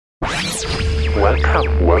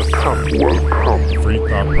Welcome. Free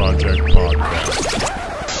Thought Project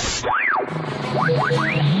Podcast.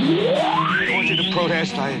 I don't want you to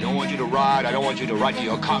protest. I don't want you to riot. I don't want you to write to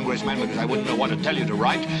your congressman because I wouldn't know what to tell you to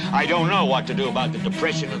write. I don't know what to do about the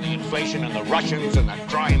depression and the inflation and the Russians and the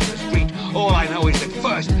crime in the street. All I know is that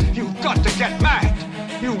first, you've got to get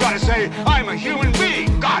mad. You've got to say, I'm a human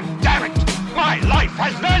being. God damn it. My life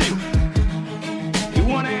has value. You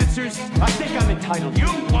want answers? I think I'm entitled. You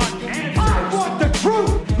want answers? I want the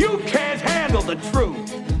truth. You can't handle the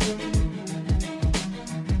truth.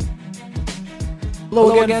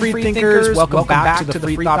 Hello again, free thinkers. Welcome back to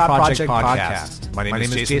the Free Thought Project podcast. My name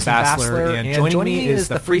is Jason Bassler, and joining me is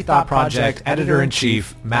the Free Thought Project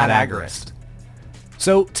editor-in-chief, Matt Agrist.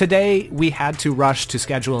 So today we had to rush to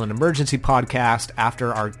schedule an emergency podcast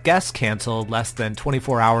after our guest canceled less than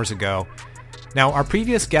 24 hours ago. Now, our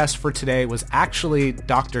previous guest for today was actually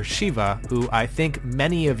Dr. Shiva, who I think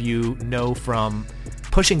many of you know from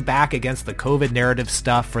pushing back against the COVID narrative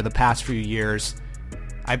stuff for the past few years.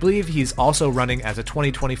 I believe he's also running as a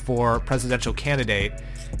 2024 presidential candidate,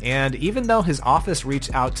 and even though his office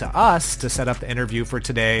reached out to us to set up the interview for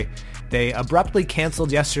today, they abruptly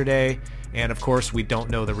canceled yesterday, and of course we don't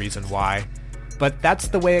know the reason why. But that's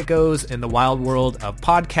the way it goes in the wild world of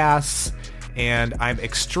podcasts, and I'm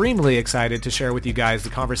extremely excited to share with you guys the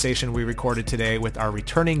conversation we recorded today with our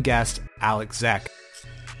returning guest, Alec Zeck.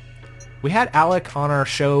 We had Alec on our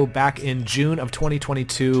show back in June of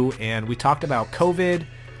 2022, and we talked about COVID,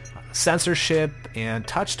 censorship, and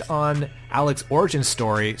touched on Alec's origin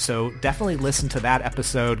story, so definitely listen to that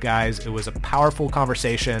episode, guys. It was a powerful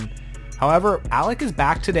conversation. However, Alec is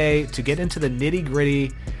back today to get into the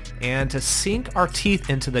nitty-gritty and to sink our teeth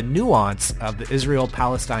into the nuance of the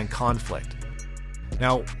Israel-Palestine conflict.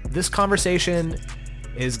 Now, this conversation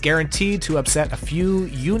is guaranteed to upset a few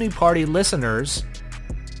uni-party listeners,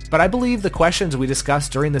 but I believe the questions we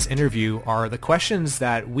discussed during this interview are the questions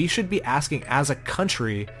that we should be asking as a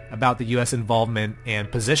country about the U.S. involvement and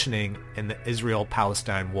positioning in the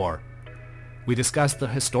Israel-Palestine war. We discussed the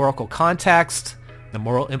historical context, the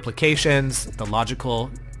moral implications, the logical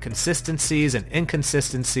consistencies and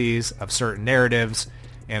inconsistencies of certain narratives,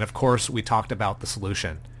 and of course, we talked about the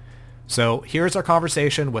solution. So here's our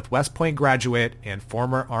conversation with West Point graduate and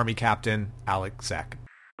former Army Captain Alec Zeck.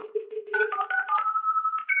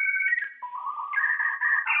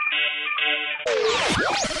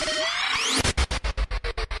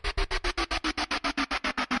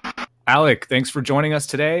 Alec, thanks for joining us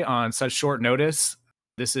today on such short notice.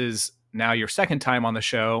 This is now your second time on the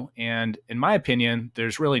show, and in my opinion,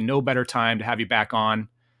 there's really no better time to have you back on.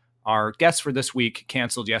 Our guest for this week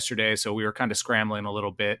canceled yesterday, so we were kind of scrambling a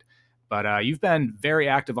little bit, but you've been very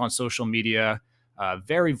active on social media,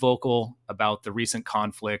 very vocal about the recent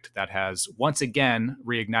conflict that has once again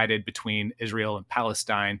reignited between Israel and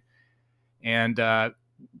Palestine. And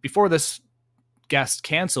before this guest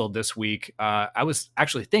canceled this week, I was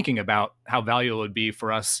actually thinking about how valuable it would be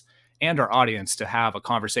for us and our audience to have a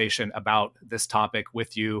conversation about this topic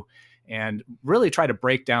with you and really try to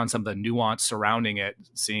break down some of the nuance surrounding it,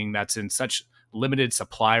 seeing that's in such limited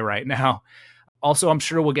supply right now. Also, I'm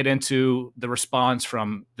sure we'll get into the response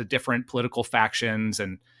from the different political factions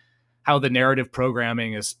and how the narrative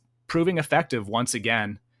programming is proving effective once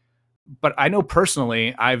again. But I know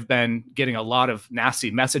personally, I've been getting a lot of nasty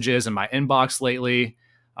messages in my inbox lately,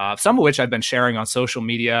 some of which I've been sharing on social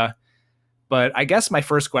media. But I guess my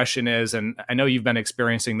first question is, and I know you've been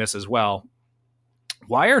experiencing this as well,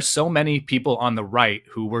 why are so many people on the right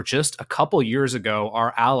who were just a couple years ago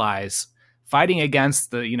our allies fighting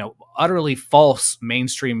against the, utterly false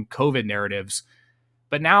mainstream COVID narratives,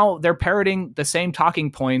 but now they're parroting the same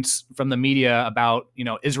talking points from the media about,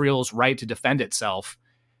 Israel's right to defend itself?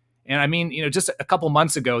 And I mean, just a couple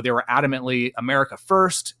months ago, they were adamantly America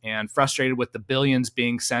first and frustrated with the billions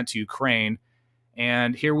being sent to Ukraine.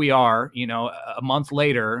 And here we are, a month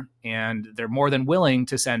later, and they're more than willing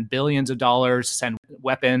to send billions of dollars, send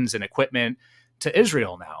weapons and equipment to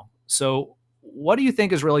Israel now. So what do you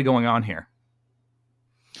think is really going on here?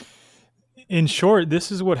 In short,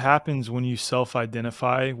 this is what happens when you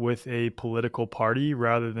self-identify with a political party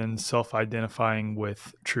rather than self-identifying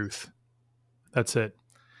with truth. That's it.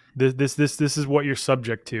 This is what you're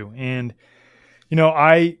subject to. And,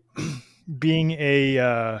 I, being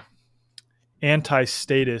a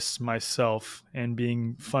anti-status myself and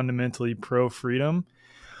being fundamentally pro-freedom,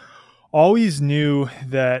 always knew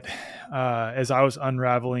that as I was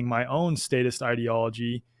unraveling my own statist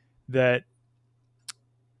ideology, that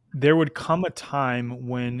there would come a time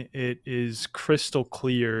when it is crystal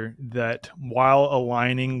clear that while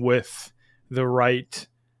aligning with the right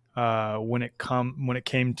when it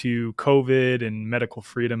came to COVID and medical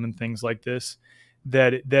freedom and things like this,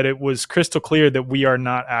 that it was crystal clear that we are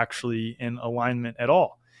not actually in alignment at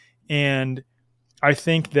all. And I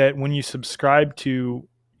think that when you subscribe to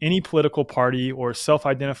any political party or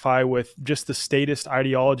self-identify with just the statist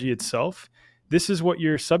ideology itself, this is what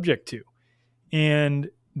you're subject to. And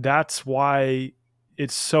that's why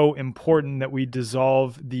it's so important that we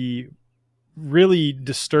dissolve the really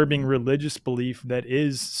disturbing religious belief that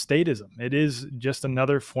is statism. It is just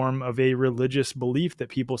another form of a religious belief that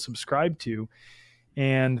people subscribe to.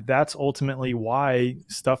 And that's ultimately why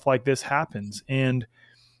stuff like this happens. And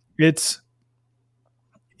it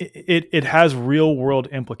has real world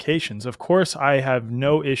implications. Of course, I have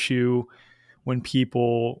no issue when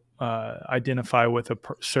people identify with a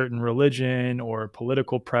certain religion or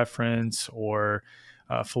political preference or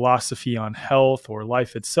philosophy on health or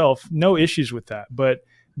life itself. No issues with that. But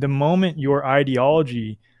the moment your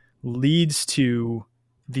ideology leads to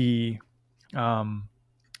the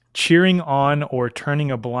cheering on or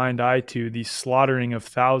turning a blind eye to the slaughtering of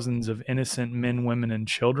thousands of innocent men, women, and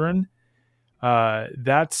children,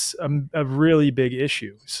 that's a really big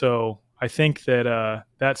issue. So I think that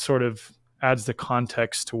that sort of adds the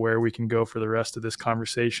context to where we can go for the rest of this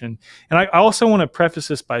conversation. And I also want to preface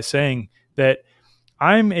this by saying that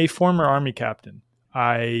I'm a former Army captain.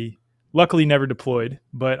 I luckily never deployed,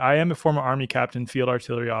 but I am a former Army captain, field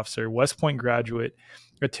artillery officer, West Point graduate,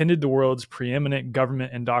 attended the world's preeminent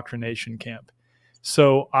government indoctrination camp.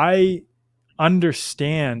 So I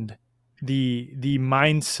understand the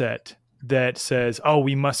mindset that says, oh,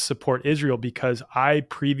 we must support Israel because I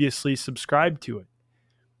previously subscribed to it.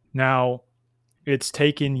 Now, it's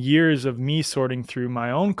taken years of me sorting through my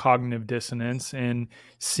own cognitive dissonance and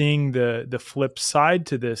seeing the flip side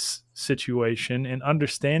to this situation and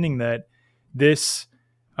understanding that this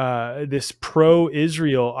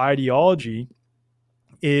pro-Israel ideology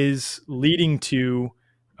is leading to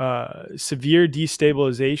severe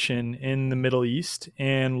destabilization in the Middle East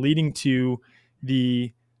and leading to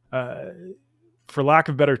the for lack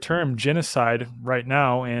of a better term, genocide right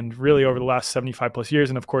now, and really over the last 75 plus years.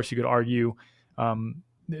 And of course, you could argue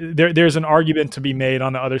there's an argument to be made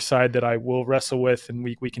on the other side that I will wrestle with, and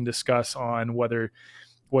we can discuss on whether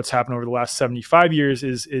what's happened over the last 75 years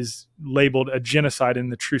is labeled a genocide in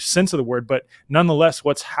the true sense of the word. But nonetheless,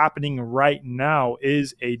 what's happening right now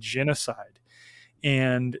is a genocide.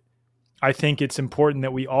 And I think it's important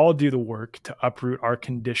that we all do the work to uproot our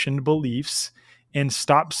conditioned beliefs and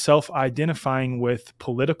stop self-identifying with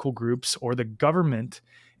political groups or the government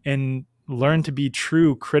and learn to be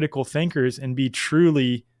true critical thinkers and be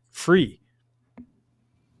truly free.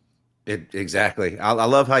 Exactly. I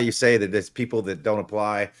love how you say that it's people that don't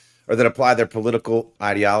apply or that apply their political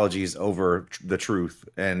ideologies over the truth.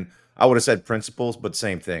 And I would have said principles, but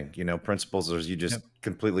same thing. You know, principles is you just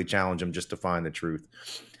completely challenge them just to find the truth.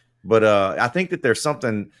 But I think that there's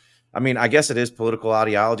something. I mean, I guess it is political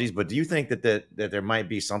ideologies, but do you think that there might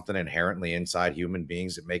be something inherently inside human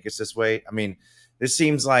beings that make us this way? I mean, this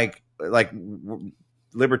seems like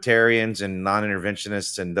libertarians and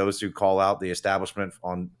non-interventionists and those who call out the establishment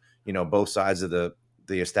on, you know, both sides of the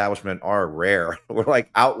establishment are rare. We're like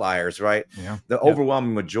outliers, right? Yeah. The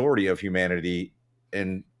overwhelming majority of humanity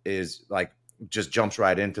is like just jumps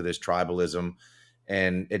right into this tribalism,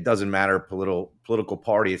 and it doesn't matter political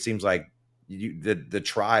party. It seems like the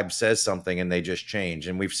tribe says something and they just change.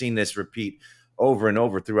 And we've seen this repeat over and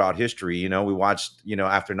over throughout history. You know, we watched, you know,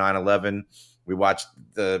 after 9/11, we watched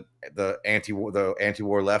the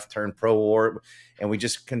anti-war left turn pro-war, and we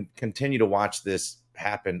just continue to watch this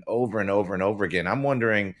happen over and over and over again. I'm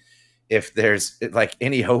wondering if there's like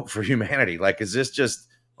any hope for humanity. Like, is this just,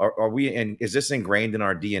 are we, and is this ingrained in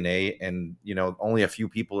our DNA and, you know, only a few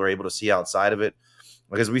people are able to see outside of it?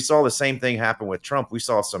 Because we saw the same thing happen with Trump. We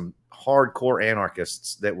saw some hardcore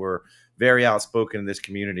anarchists that were very outspoken in this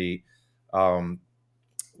community,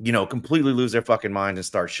 you know, completely lose their fucking minds and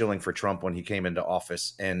start shilling for Trump when he came into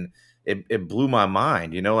office. And it blew my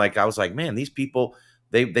mind, you know, like I was like, man, these people,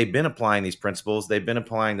 they've been applying these principles. They've been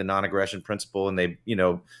applying the non-aggression principle, and they've, you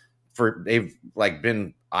know, they've like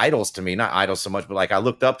been idols to me, not idols so much, but like I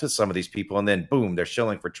looked up to some of these people, and then boom, they're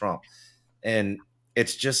shilling for Trump. And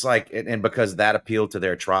it's just like, and because that appealed to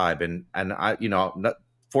their tribe, and I, you know,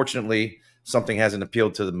 fortunately, something hasn't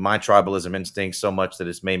appealed to my tribalism instinct so much that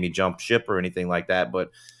it's made me jump ship or anything like that. But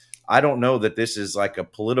I don't know that this is like a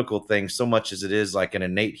political thing so much as it is like an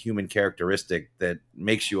innate human characteristic that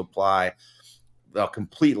makes you apply a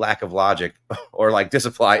complete lack of logic or like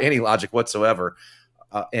disapply any logic whatsoever,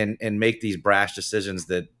 and make these brash decisions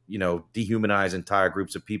that, you know, dehumanize entire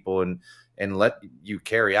groups of people and and let you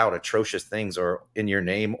carry out atrocious things or in your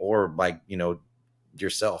name, or like,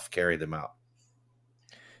 yourself carry them out?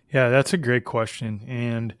 Yeah, that's a great question.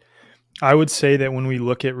 And I would say that when we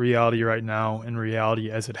look at reality right now, and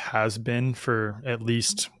reality as it has been for at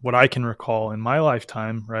least what I can recall in my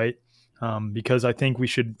lifetime, right? Because I think we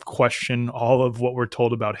should question all of what we're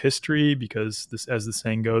told about history, because this, as the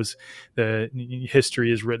saying goes, the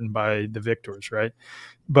history is written by the victors, right?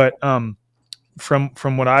 But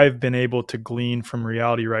from what I've been able to glean from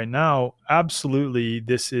reality right now, absolutely,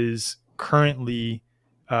 this is currently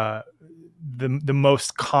uh, the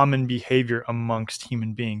most common behavior amongst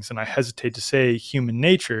human beings, and I hesitate to say human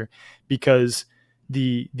nature, because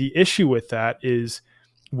the issue with that is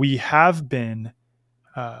we have been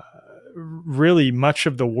really, much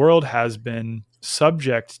of the world has been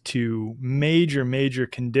subject to major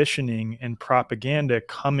conditioning and propaganda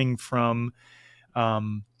coming from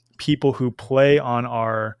um, people who play on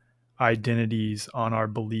our identities, on our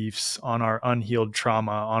beliefs, on our unhealed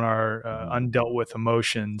trauma, on our undealt with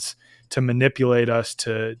emotions, to manipulate us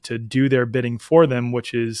to do their bidding for them,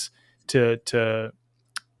 which is to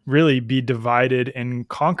really be divided and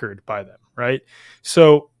conquered by them, right?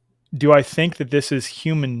 So, do I think that this is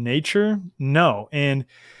human nature? No. And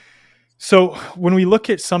so when we look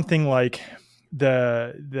at something like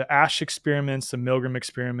the Ash experiments, the Milgram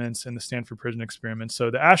experiments, and the Stanford Prison experiments. So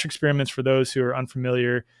the Ash experiments, for those who are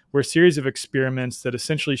unfamiliar, were a series of experiments that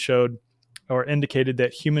essentially showed or indicated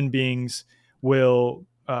that human beings will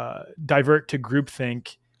divert to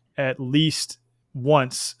groupthink at least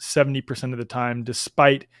once 70% of the time,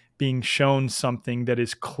 despite being shown something that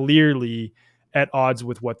is clearly at odds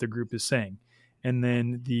with what the group is saying. And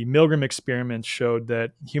then the Milgram experiments showed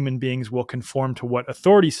that human beings will conform to what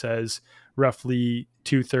authority says roughly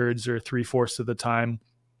 2/3 or 3/4 of the time,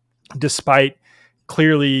 despite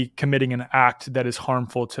clearly committing an act that is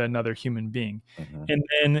harmful to another human being. Mm-hmm. And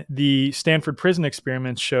then the Stanford Prison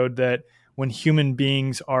experiments showed that when human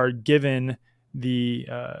beings are given the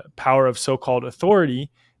power of so-called authority,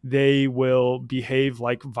 they will behave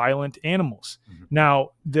like violent animals. Mm-hmm. Now,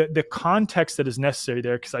 the context that is necessary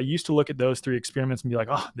there, because I used to look at those three experiments and be like,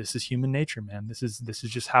 oh, this is human nature, man. This is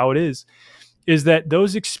just how it is that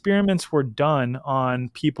those experiments were done on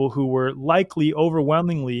people who were likely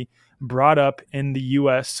overwhelmingly brought up in the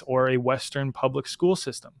US or a Western public school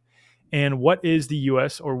system. And what is the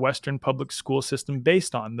US or Western public school system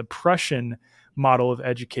based on? The Prussian model of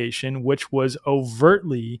education, which was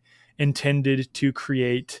overtly intended to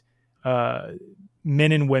create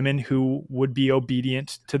men and women who would be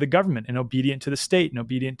obedient to the government and obedient to the state and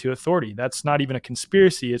obedient to authority. That's not even a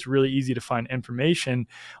conspiracy. It's really easy to find information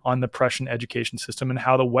on the Prussian education system and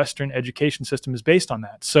how the Western education system is based on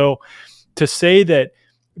that. So to say that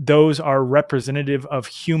those are representative of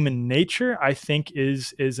human nature, I think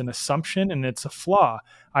is an assumption, and it's a flaw.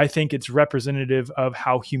 I think it's representative of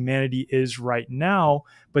how humanity is right now,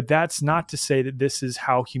 but that's not to say that this is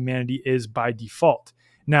how humanity is by default.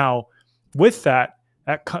 Now, with that,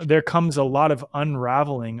 there comes a lot of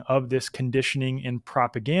unraveling of this conditioning and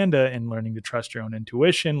propaganda, and learning to trust your own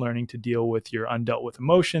intuition, learning to deal with your undealt with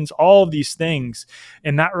emotions, all of these things.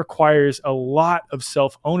 And that requires a lot of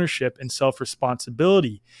self-ownership and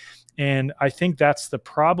self-responsibility. And I think that's the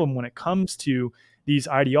problem when it comes to these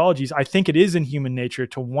ideologies. I think it is in human nature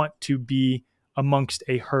to want to be amongst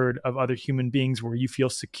a herd of other human beings where you feel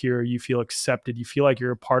secure, you feel accepted, you feel like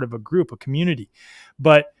you're a part of a group, a community.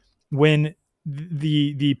 But when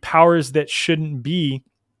the powers that shouldn't be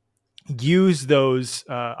use those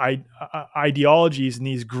ideologies and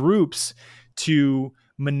these groups to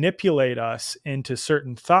manipulate us into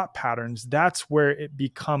certain thought patterns, that's where it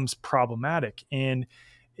becomes problematic. And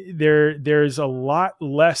there's a lot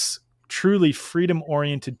less truly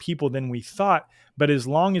freedom-oriented people than we thought. But as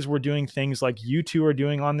long as we're doing things like you two are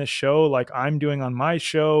doing on this show, like I'm doing on my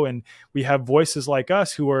show, and we have voices like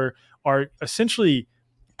us who are essentially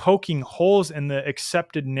poking holes in the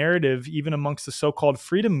accepted narrative, even amongst the so-called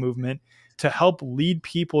freedom movement, to help lead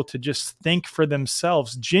people to just think for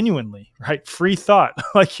themselves genuinely, right? Free thought,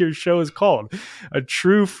 like your show is called. A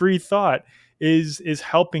true free thought is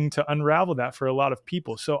helping to unravel that for a lot of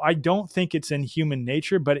people. So I don't think it's in human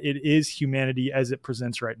nature, but it is humanity as it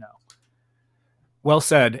presents right now. Well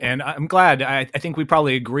said. And I'm glad. I think we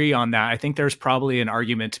probably agree on that. I think there's probably an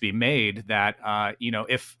argument to be made that,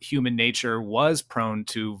 if human nature was prone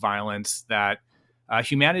to violence, that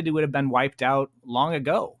humanity would have been wiped out long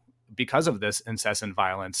ago because of this incessant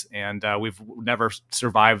violence. And we've never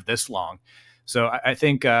survived this long. So I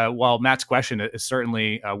think while Matt's question is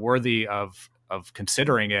certainly worthy of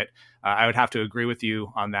considering it, I would have to agree with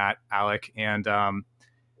you on that, Alec. And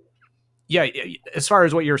Yeah, as far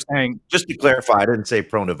as what you're saying, Just to clarify, I didn't say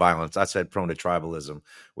prone to violence. I said prone to tribalism,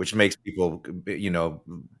 which makes people,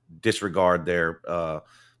 disregard their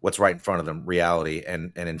what's right in front of them, reality,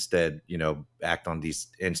 and instead, act on these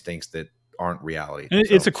instincts that aren't reality.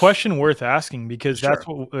 It's So, a question worth asking, because that's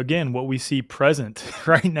sure. what we see present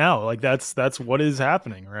right now. Like that's what is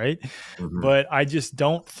happening, right? Mhm. But I just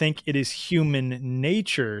don't think it is human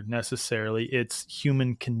nature necessarily. It's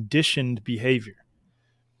human conditioned behavior.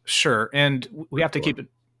 sure, and we For have to sure.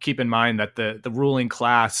 keep in mind that the ruling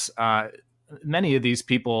class, many of these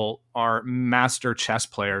people are master chess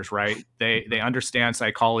players, right? They understand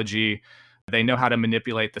psychology, they know how to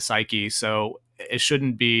manipulate the psyche, so it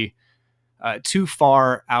shouldn't be too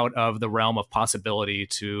far out of the realm of possibility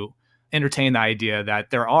to entertain the idea that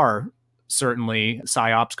there are certainly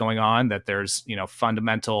psyops going on, that there's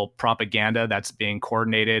fundamental propaganda that's being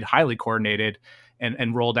coordinated, highly coordinated,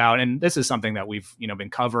 and rolled out. And this is something that we've been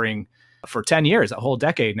covering for 10 years, a whole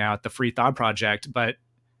decade now at the Free Thought Project. But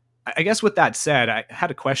I guess with that said, I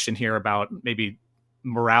had a question here about maybe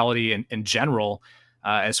morality in general,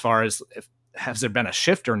 as far as has there been a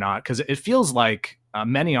shift or not? Because it feels like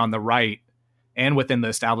many on the right and within the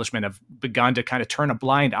establishment have begun to kind of turn a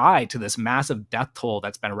blind eye to this massive death toll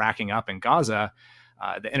that's been racking up in Gaza.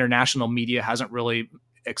 The international media hasn't really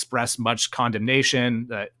expressed much condemnation.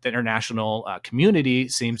 The international community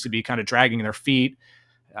seems to be kind of dragging their feet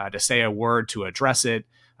to say a word to address it.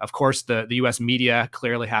 Of course, the U.S. media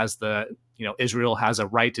clearly has Israel has a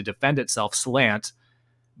right to defend itself slant,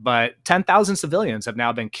 but 10,000 civilians have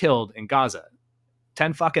now been killed in Gaza.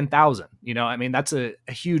 10 fucking thousand. That's a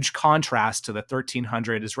huge contrast to the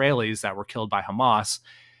 1,300 Israelis that were killed by Hamas.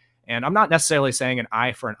 And I'm not necessarily saying an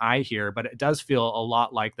eye for an eye here, but it does feel a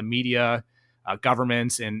lot like the media,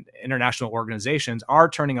 governments, and international organizations are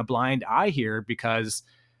turning a blind eye here, because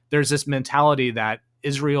there's this mentality that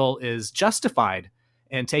Israel is justified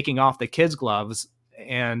in taking off the kids' gloves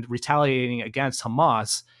and retaliating against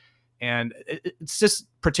Hamas. And it's just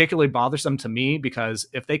particularly bothersome to me, because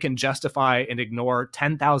if they can justify and ignore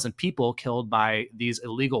 10,000 people killed by these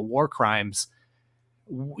illegal war crimes,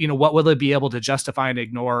 what will they be able to justify and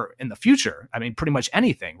ignore in the future? I mean, pretty much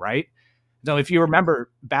anything, right? So if you remember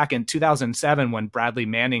back in 2007, when Bradley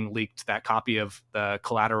Manning leaked that copy of the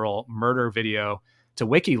Collateral murder video to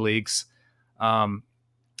WikiLeaks,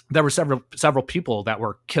 there were several people that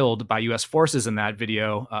were killed by U.S. forces in that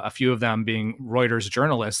video, a few of them being Reuters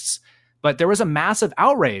journalists. But there was a massive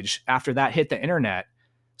outrage after that hit the internet.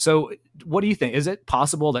 So what do you think? Is it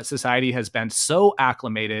possible that society has been so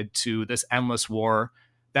acclimated to this endless war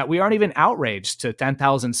that we aren't even outraged to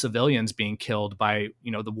 10,000 civilians being killed by,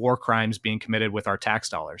 the war crimes being committed with our tax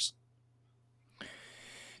dollars?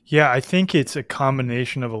 Yeah, I think it's a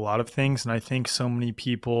combination of a lot of things, and I think so many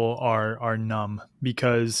people are numb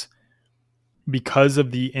because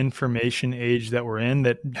of the information age that we're in,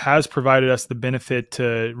 that has provided us the benefit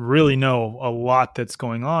to really know a lot that's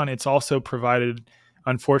going on. It's also provided,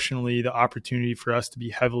 unfortunately, the opportunity for us to be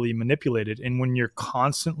heavily manipulated. And when you're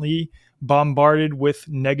constantly bombarded with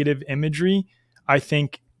negative imagery, I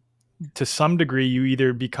think to some degree you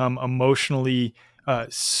either become emotionally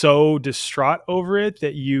so distraught over it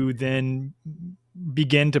that you then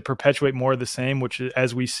begin to perpetuate more of the same, which,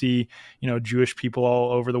 as we see, Jewish people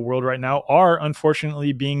all over the world right now are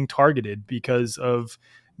unfortunately being targeted because of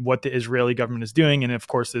what the Israeli government is doing. And of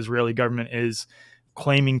course, the Israeli government is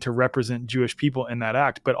claiming to represent Jewish people in that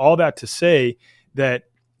act. But all that to say that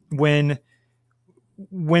when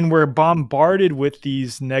we're bombarded with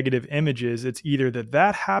these negative images, it's either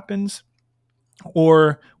that happens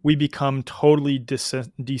or we become totally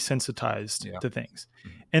desensitized to things.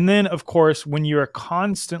 And then, of course, when you are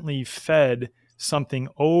constantly fed something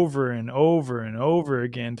over and over and over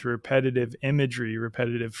again through repetitive imagery,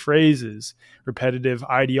 repetitive phrases, repetitive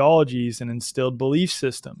ideologies, and instilled belief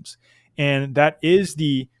systems, and that is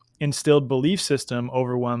the instilled belief system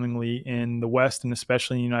overwhelmingly in the West, and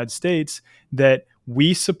especially in the United States, that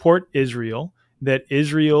we support Israel, that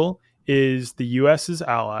Israel is the U.S.'s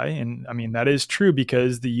ally. And I mean, that is true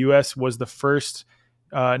because the U.S. was the first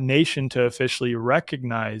nation to officially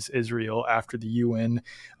recognize Israel after the UN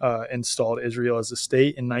installed Israel as a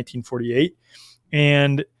state in 1948.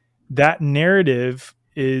 And that narrative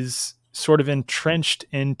is sort of entrenched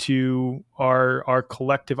into our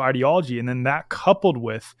collective ideology. And then that, coupled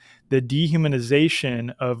with the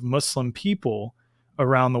dehumanization of Muslim people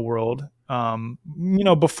around the world,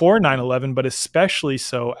 before 9/11, but especially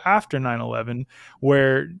so after 9/11,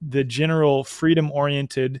 where the general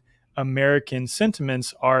freedom-oriented American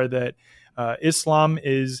sentiments are that Islam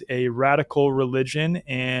is a radical religion,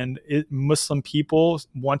 and Muslim people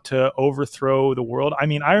want to overthrow the world. I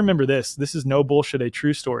mean, I remember this. This is no bullshit, a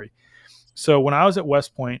true story. So when I was at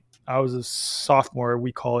West Point, I was a sophomore.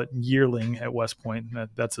 We call it yearling at West Point.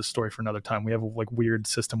 That's a story for another time. We have a weird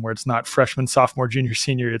system where it's not freshman, sophomore, junior,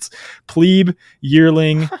 senior. It's plebe,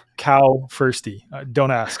 yearling, cow, firstie.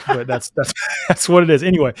 Don't ask, but that's what it is.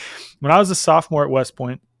 Anyway, when I was a sophomore at West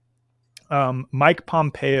Point, Mike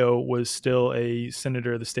Pompeo was still a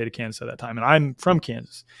senator of the state of Kansas at that time, and I'm from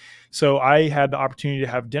Kansas, so I had the opportunity to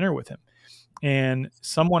have dinner with him. And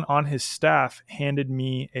someone on his staff handed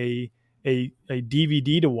me a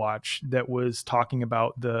DVD to watch that was talking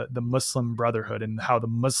about the Muslim Brotherhood and how the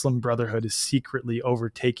Muslim Brotherhood is secretly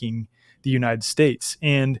overtaking the United States.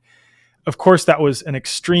 And of course, that was an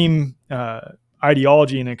extreme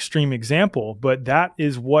ideology, an extreme example, but that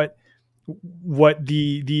is what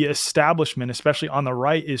the establishment, especially on the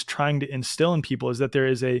right, is trying to instill in people, is that there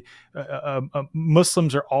is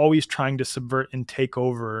Muslims are always trying to subvert and take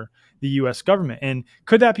over the U.S. government. And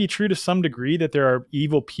could that be true to some degree, that there are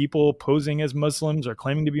evil people posing as Muslims or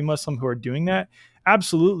claiming to be Muslim who are doing that?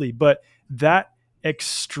 Absolutely. But that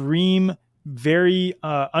extreme, very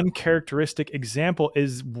uncharacteristic example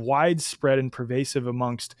is widespread and pervasive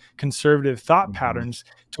amongst conservative thought patterns,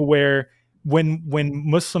 to where when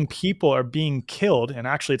Muslim people are being killed, and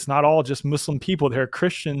actually it's not all just Muslim people, there are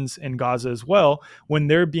Christians in Gaza as well, when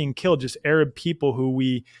they're being killed, just Arab people who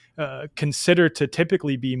we consider to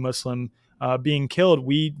typically be Muslim being killed,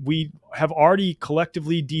 we have already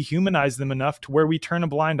collectively dehumanized them enough to where we turn a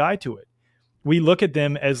blind eye to it. We look at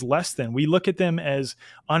them as less than. We look at them as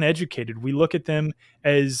uneducated. We look at them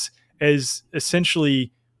as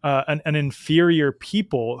essentially an inferior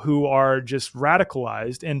people who are just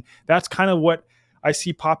radicalized. And that's kind of what I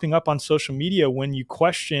see popping up on social media when you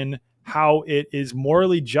question how it is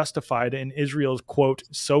morally justified in Israel's, quote,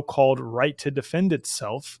 so-called right to defend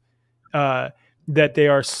itself, that they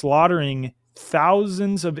are slaughtering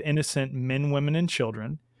thousands of innocent men, women, and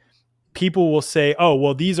children. People will say, oh,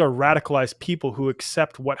 well, these are radicalized people who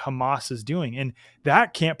accept what Hamas is doing. And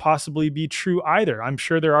that can't possibly be true either. I'm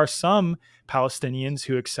sure there are some Palestinians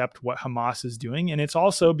who accept what Hamas is doing. And it's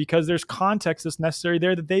also because there's context that's necessary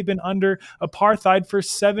there, that they've been under apartheid for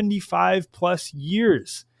 75 plus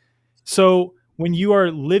years. So when you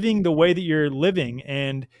are living the way that you're living,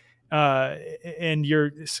 and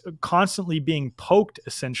you're constantly being poked,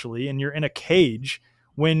 essentially, and you're in a cage,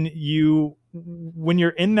 when you're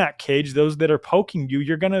in that cage, those that are poking you,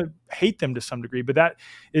 you're going to hate them to some degree. But that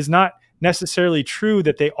is not necessarily true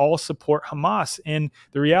that they all support Hamas. And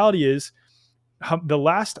the reality is, the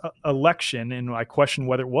last election, and I question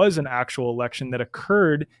whether it was an actual election that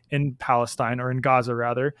occurred in Palestine, or in Gaza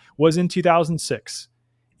rather, was in 2006.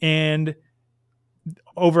 And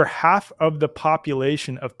over half of the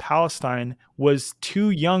population of Palestine was too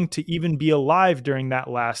young to even be alive during that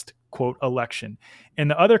last, quote, election. And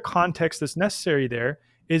the other context that's necessary there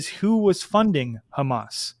is who was funding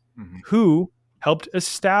Hamas, who helped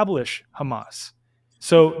establish Hamas.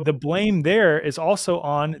 So the blame there is also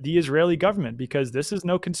on the Israeli government, because this is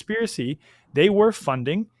no conspiracy. They were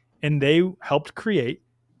funding and they helped create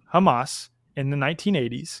Hamas in the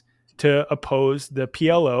 1980s to oppose the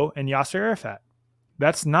PLO and Yasser Arafat.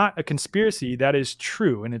 That's not a conspiracy. That is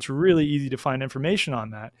true. And it's really easy to find information on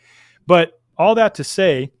that. But all that to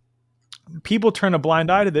say, people turn a blind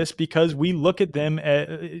eye to this because we look at them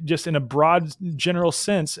just in a broad general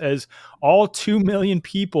sense as all 2 million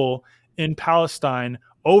people in Palestine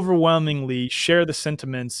overwhelmingly share the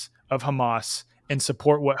sentiments of Hamas and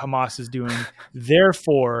support what Hamas is doing.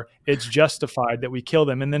 Therefore, it's justified that we kill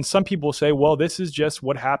them. And then some people will say, well, this is just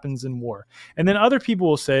what happens in war. And then other people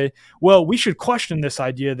will say, well, we should question this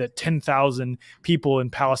idea that 10,000 people in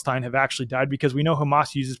Palestine have actually died, because we know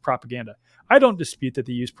Hamas uses propaganda. I don't dispute that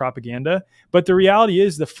they use propaganda, but the reality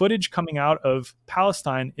is the footage coming out of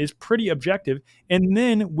Palestine is pretty objective. And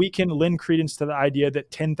then we can lend credence to the idea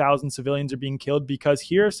that 10,000 civilians are being killed, because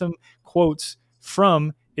here are some quotes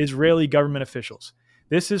from Israeli government officials.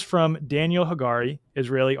 This is from Daniel Hagari,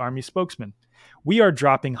 Israeli army spokesman. We are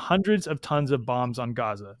dropping hundreds of tons of bombs on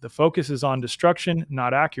Gaza. The focus is on destruction,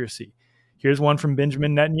 not accuracy. Here's one from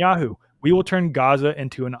Benjamin Netanyahu. We will turn Gaza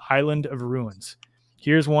into an island of ruins.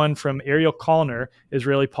 Here's one from Ariel Kalner,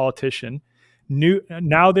 Israeli politician.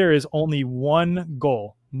 Now there is only one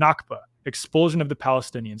goal, Nakba, expulsion of the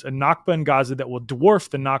Palestinians, a Nakba in Gaza that will dwarf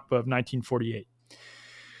the Nakba of 1948.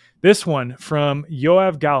 This one from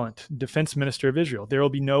Yoav Gallant, defense minister of Israel. There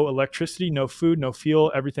will be no electricity, no food, no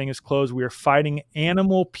fuel. Everything is closed. We are fighting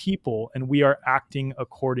animal people, and we are acting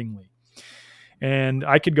accordingly. And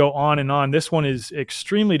I could go on and on. This one is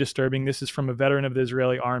extremely disturbing. This is from a veteran of the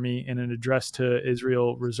Israeli army in an address to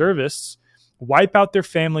Israel reservists. Wipe out their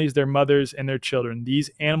families, their mothers, and their children. These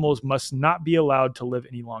animals must not be allowed to live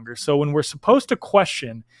any longer. So when we're supposed to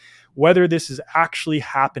question whether this is actually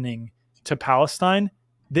happening to Palestine,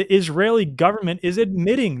 the Israeli government is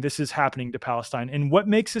admitting this is happening to Palestine. And what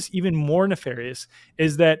makes this even more nefarious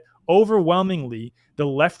is that overwhelmingly the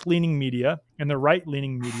left-leaning media and the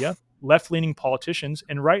right-leaning media, left-leaning politicians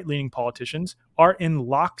and right-leaning politicians, are in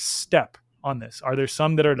lockstep on this. Are there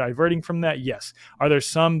some that are diverting from that? Yes. Are there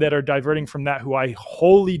some that are diverting from that who I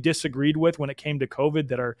wholly disagreed with when it came to COVID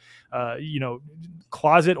that are,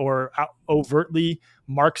 closet or overtly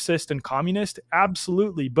Marxist and communist?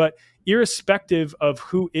 Absolutely. But irrespective of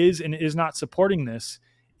who is and is not supporting this,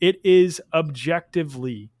 it is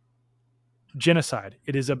objectively genocide.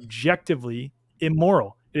 It is objectively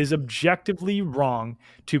immoral. It is objectively wrong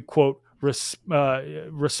to, quote,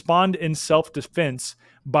 respond in self-defense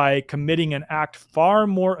by committing an act far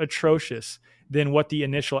more atrocious than what the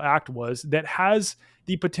initial act was, that has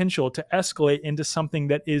the potential to escalate into something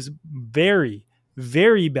that is very,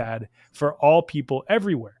 very bad for all people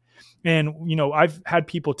everywhere. And, I've had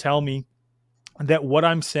people tell me that what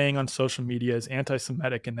I'm saying on social media is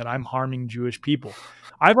anti-Semitic and that I'm harming Jewish people.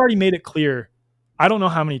 I've already made it clear, I don't know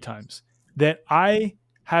how many times, that I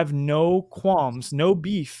have no qualms, no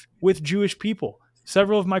beef with Jewish people.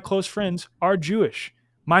 Several of my close friends are Jewish.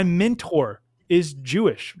 My mentor is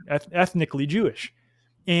Jewish, ethnically Jewish.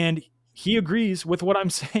 And he agrees with what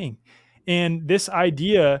I'm saying. And this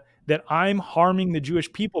idea that I'm harming the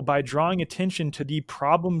Jewish people by drawing attention to the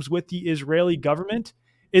problems with the Israeli government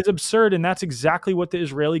is absurd. And that's exactly what the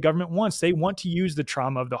Israeli government wants. They want to use the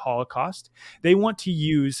trauma of the Holocaust. They want to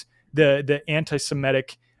use the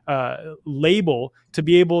anti-Semitic label to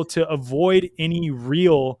be able to avoid any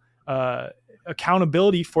real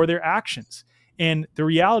accountability for their actions. And the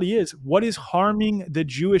reality is, what is harming the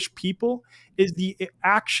Jewish people is the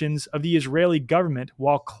actions of the Israeli government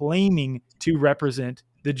while claiming to represent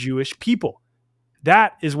the Jewish people.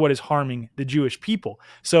 That is what is harming the Jewish people.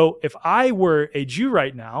 So if I were a Jew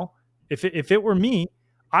right now, if it were me,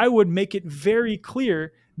 I would make it very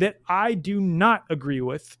clear that I do not agree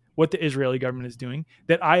with what the Israeli government is doing,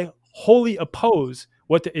 that I wholly oppose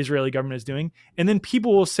what the Israeli government is doing. And then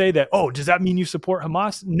people will say that, oh, does that mean you support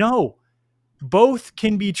Hamas? No. Both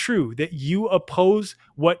can be true, that you oppose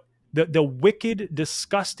what the wicked,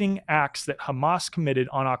 disgusting acts that Hamas committed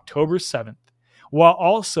on October 7th, while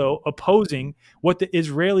also opposing what the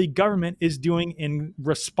Israeli government is doing in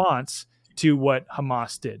response to what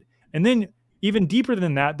Hamas did. And then even deeper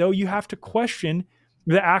than that, though, you have to question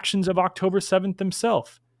the actions of October 7th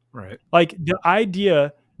themselves. Right. Like the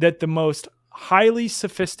idea that the most highly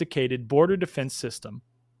sophisticated border defense system,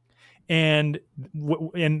 and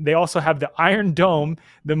they also have the Iron Dome,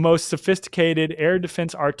 the most sophisticated air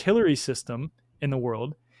defense artillery system in the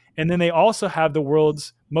world. And then they also have the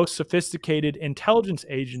world's most sophisticated intelligence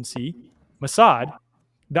agency, Mossad.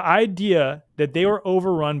 The idea that they were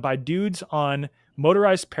overrun by dudes on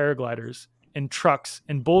motorized paragliders and trucks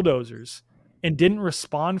and bulldozers and didn't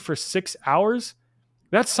respond for 6 hours,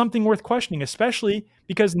 that's something worth questioning, especially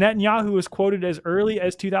because Netanyahu was quoted as early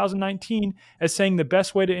as 2019 as saying the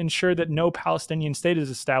best way to ensure that no Palestinian state is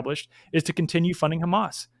established is to continue funding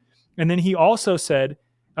Hamas. And then he also said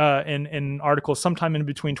in an article sometime in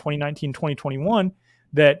between 2019 and 2021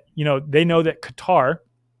 that, they know that Qatar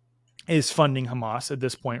is funding Hamas at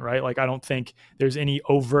this point, right? Like, I don't think there's any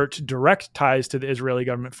overt direct ties to the Israeli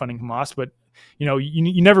government funding Hamas, but,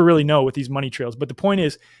 you never really know with these money trails. But the point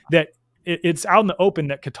is that it's out in the open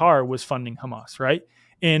that Qatar was funding Hamas, right?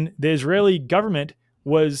 And the Israeli government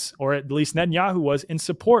was, or at least Netanyahu was, in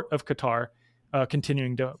support of Qatar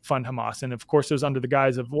continuing to fund Hamas. And of course, it was under the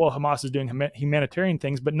guise of, well, Hamas is doing humanitarian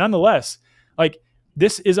things. But nonetheless, like,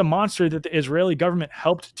 this is a monster that the Israeli government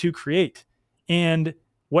helped to create. And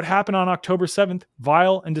what happened on October 7th,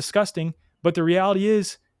 vile and disgusting. But the reality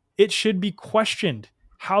is, it should be questioned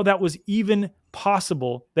how that was even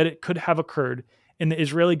possible that it could have occurred. And the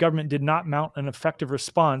Israeli government did not mount an effective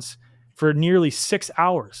response for nearly 6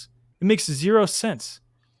 hours. It makes zero sense,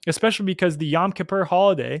 especially because the Yom Kippur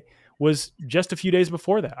holiday was just a few days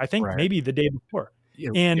before that. I think maybe the day before.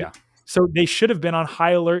 So they should have been on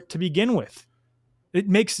high alert to begin with. It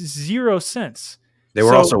makes zero sense. They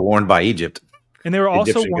were also warned by Egypt. And they were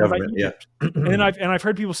also Egyptian warned by government, Egypt. And then I've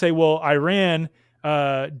heard people say, well, Iran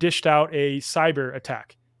dished out a cyber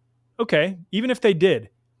attack. Okay, even if they did,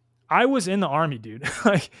 I was in the army, dude.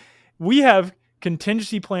 Like, we have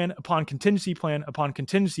contingency plan upon contingency plan upon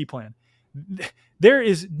contingency plan. There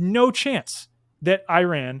is no chance that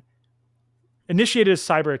Iran initiated a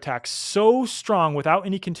cyber attack so strong without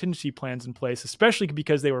any contingency plans in place, especially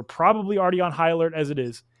because they were probably already on high alert as it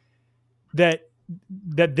is, that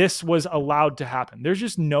this was allowed to happen. There's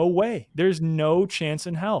just no way. There's no chance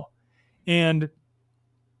in hell. And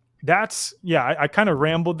that's, I kind of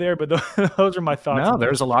rambled there, but those are my thoughts. No,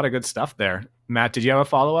 there's a lot of good stuff there. Matt, did you have a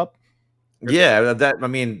follow-up? Yeah,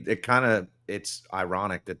 it's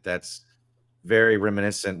ironic that that's very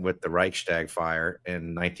reminiscent with the Reichstag fire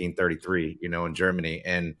in 1933, in Germany.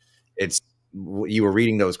 And you were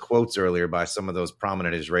reading those quotes earlier by some of those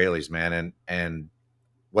prominent Israelis, man. And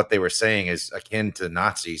what they were saying is akin to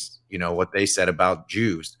Nazis, what they said about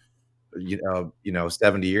Jews,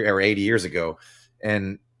 70 years or 80 years ago.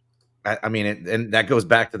 And and that goes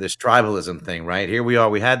back to this tribalism thing, right? Here we are.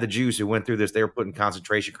 We had the Jews who went through this. They were put in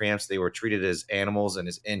concentration camps. They were treated as animals and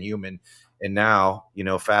as inhuman. And now,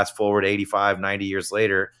 fast forward 85, 90 years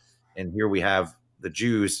later, and here we have the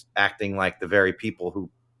Jews acting like the very people who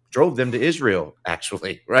drove them to Israel,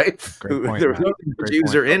 actually, right? Great point, the reason the Jews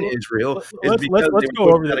point. are in Israel let's go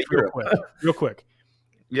over this real quick.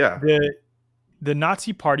 Yeah. The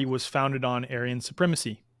Nazi Party was founded on Aryan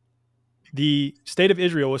supremacy. The state of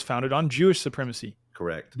Israel was founded on Jewish supremacy.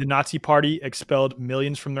 Correct. The Nazi Party expelled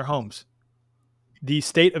millions from their homes. The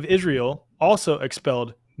state of Israel also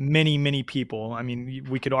expelled many, many people. I mean,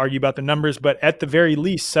 we could argue about the numbers, but at the very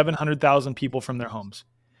least, 700,000 people from their homes.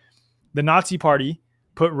 The Nazi Party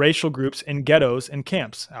put racial groups in ghettos and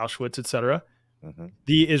camps, Auschwitz, etc. Mm-hmm.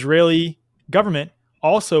 The Israeli government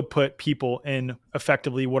also put people in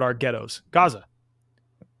effectively what are ghettos, Gaza.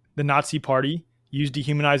 The Nazi Party used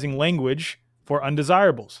dehumanizing language for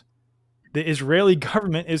undesirables. The Israeli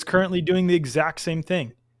government is currently doing the exact same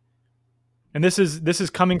thing. And this is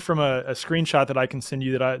coming from a screenshot that I can send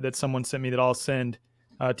you that someone sent me that I'll send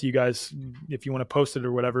to you guys if you want to post it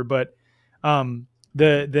or whatever. But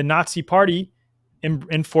the Nazi Party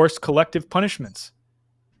enforced collective punishments.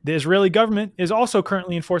 The Israeli government is also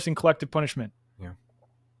currently enforcing collective punishment.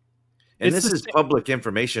 And this is public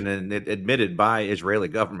information and admitted by Israeli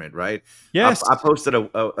government, right? Yes. I posted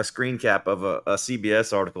a screen cap of a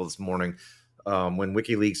CBS article this morning when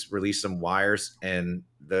WikiLeaks released some wires and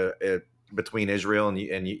between Israel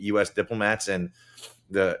and U.S. diplomats, and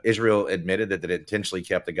Israel admitted that it intentionally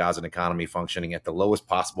kept the Gazan economy functioning at the lowest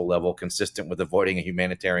possible level, consistent with avoiding a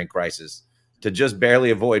humanitarian crisis, to just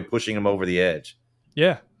barely avoid pushing them over the edge.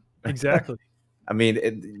 Yeah, exactly. I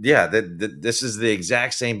mean, this is the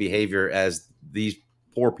exact same behavior as these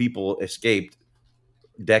poor people escaped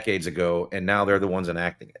decades ago, and now they're the ones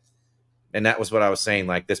enacting it. And that was what I was saying.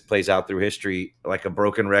 Like, this plays out through history like a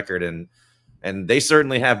broken record, and they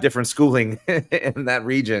certainly have different schooling in that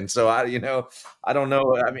region. So I don't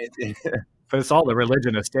know. I mean, but it's all the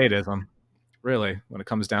religion of statism, really, when it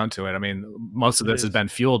comes down to it. I mean, most of this has been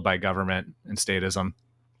fueled by government and statism.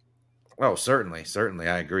 Oh, certainly,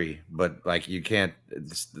 I agree. But like, you can't;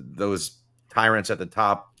 those tyrants at the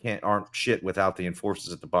top aren't shit without the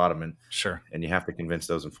enforcers at the bottom, and you have to convince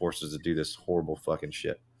those enforcers to do this horrible fucking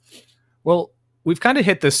shit. Well, we've kind of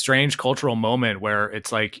hit this strange cultural moment where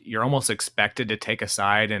it's like you're almost expected to take a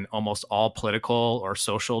side in almost all political or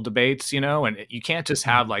social debates, and you can't just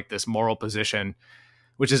have like this moral position,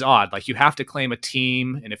 which is odd. Like, you have to claim a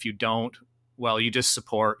team, and if you don't, well, you just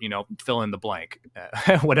support, fill in the blank,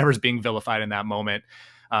 whatever's being vilified in that moment.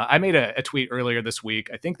 I made a tweet earlier this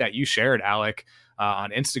week, I think that you shared, Alec,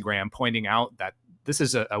 on Instagram, pointing out that this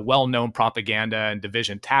is a well-known propaganda and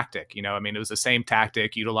division tactic. It was the same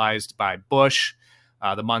tactic utilized by Bush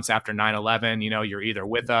the months after 9/11. You're either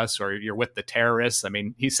with us or you're with the terrorists. I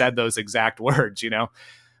mean, he said those exact words,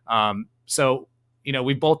 So,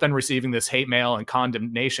 we've both been receiving this hate mail and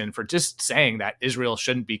condemnation for just saying that Israel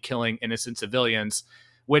shouldn't be killing innocent civilians,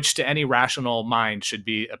 which to any rational mind should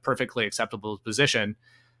be a perfectly acceptable position.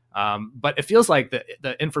 But it feels like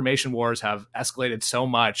the information wars have escalated so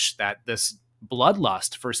much that this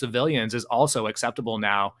bloodlust for civilians is also acceptable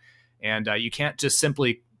now. And you can't just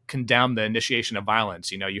simply condemn the initiation of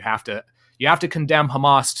violence. You have to condemn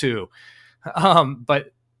Hamas too.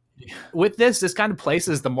 But with this kind of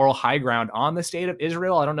places the moral high ground on the state of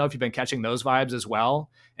Israel. I don't know if you've been catching those vibes as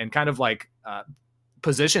well, and kind of like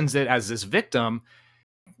positions it as this victim.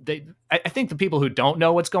 I think the people who don't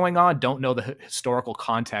know what's going on don't know the historical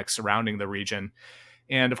context surrounding the region.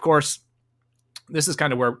 And of course, this is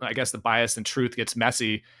kind of where I guess the bias and truth gets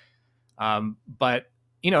messy. But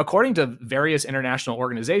according to various international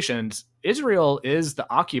organizations, Israel is the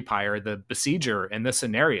occupier, the besieger in this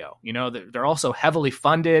scenario. They're also heavily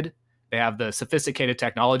funded. They have the sophisticated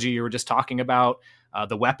technology you were just talking about,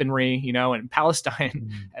 the weaponry, and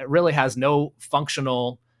Palestine really has no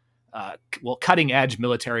functional cutting edge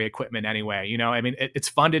military equipment anyway. I mean, it's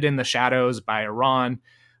funded in the shadows by Iran,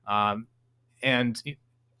 and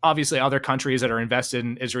obviously other countries that are invested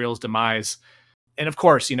in Israel's demise. And of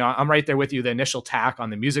course, I'm right there with you. The initial attack on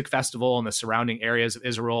the music festival and the surrounding areas of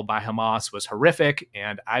Israel by Hamas was horrific,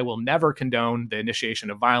 and I will never condone the initiation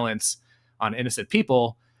of violence on innocent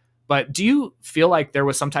people. But do you feel like there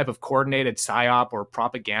was some type of coordinated psyop or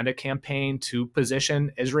propaganda campaign to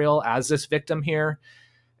position Israel as this victim here?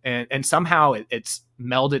 And somehow it's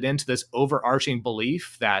melded into this overarching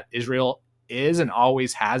belief that Israel is and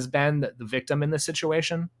always has been the victim in this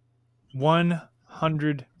situation?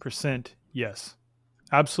 100% yes.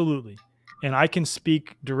 Absolutely. And I can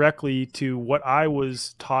speak directly to what I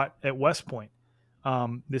was taught at West Point.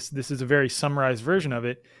 This is a very summarized version of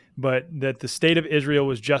it, but that the state of Israel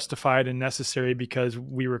was justified and necessary because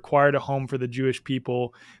we required a home for the Jewish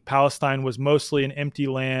people. Palestine was mostly an empty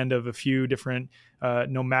land of a few different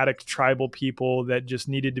nomadic tribal people that just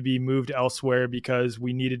needed to be moved elsewhere because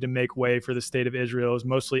we needed to make way for the state of Israel. It was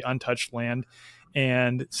mostly untouched land.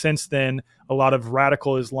 And since then, a lot of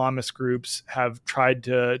radical Islamist groups have tried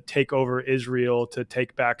to take over Israel to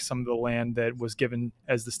take back some of the land that was given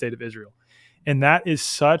as the state of Israel. And that is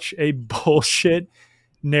such a bullshit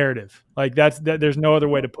narrative. Like there's no other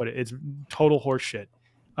way to put it. It's total horseshit.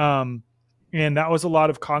 And that was a lot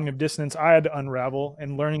of cognitive dissonance I had to unravel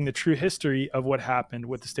and learning the true history of what happened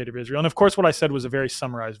with the state of Israel. And of course, what I said was a very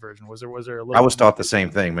summarized version. Was there a little? I was taught the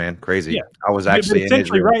same thing, man. Crazy. Yeah. I was actually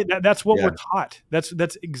essentially in Israel. Right. That's what we're taught.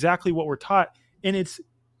 That's exactly what we're taught, and it's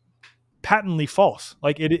patently false.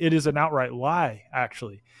 Like it is an outright lie.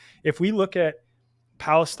 Actually, if we look at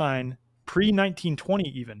Palestine pre-1920,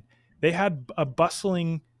 even they had a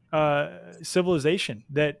bustling civilization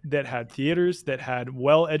that had theaters, that had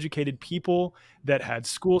well-educated people, that had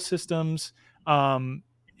school systems, and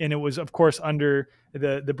it was, of course, under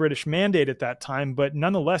the British mandate at that time. But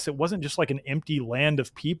nonetheless, it wasn't just like an empty land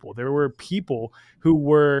of people. There were people who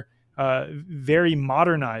were very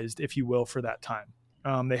modernized, if you will, for that time.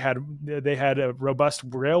 They had a robust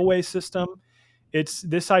railway system. It's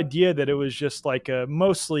this idea that it was just like a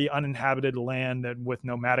mostly uninhabited land that with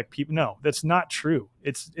nomadic people. No, that's not true.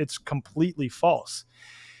 It's completely false.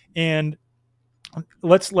 And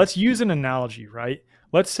let's use an analogy, right?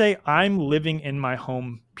 Let's say I'm living in my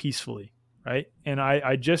home peacefully, right? And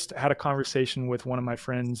I just had a conversation with one of my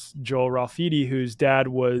friends, Joel Ralfidi, whose dad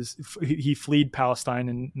he fled Palestine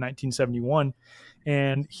in 1971.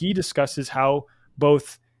 And he discusses how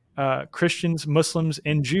both Christians, Muslims,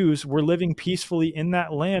 and Jews were living peacefully in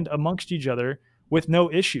that land amongst each other with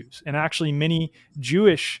no issues. And actually many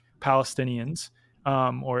Jewish Palestinians,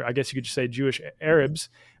 or I guess you could just say Jewish Arabs,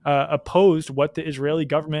 opposed what the Israeli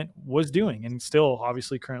government was doing, and still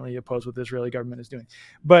obviously currently oppose what the Israeli government is doing.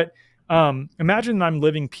 But imagine I'm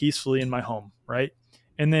living peacefully in my home, right?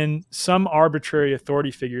 And then some arbitrary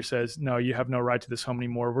authority figure says, no, you have no right to this home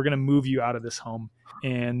anymore. We're going to move you out of this home.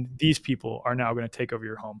 And these people are now going to take over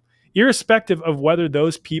your home. Irrespective of whether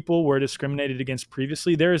those people were discriminated against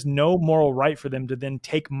previously, there is no moral right for them to then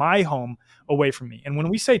take my home away from me. And when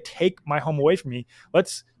we say take my home away from me,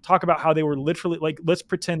 let's talk about how they were literally, like, let's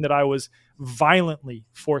pretend that I was violently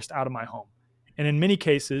forced out of my home. And in many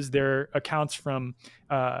cases, there are accounts from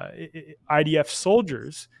IDF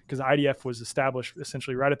soldiers, because IDF was established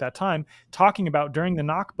essentially right at that time, talking about during the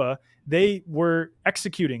Nakba, they were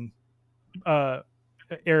executing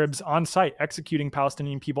Arabs on site, executing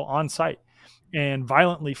Palestinian people on site and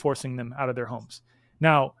violently forcing them out of their homes.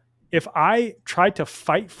 Now, if I try to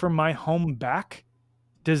fight for my home back,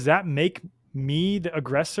 does that make me the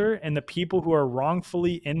aggressor and the people who are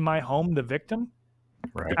wrongfully in my home the victim?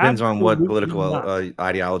 Right. Depends on what political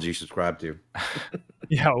ideology you subscribe to.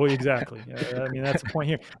 Yeah, well, exactly. I mean, that's the point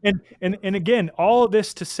here. And again, all of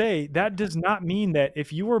this to say that does not mean that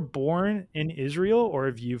if you were born in Israel, or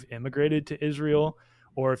if you've immigrated to Israel,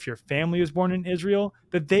 or if your family was born in Israel,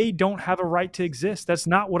 that they don't have a right to exist. That's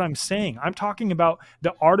not what I'm saying. I'm talking about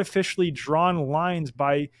the artificially drawn lines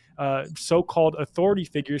by so-called authority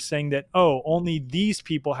figures saying that, oh, only these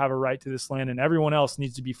people have a right to this land and everyone else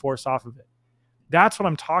needs to be forced off of it. That's what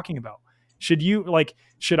I'm talking about. Should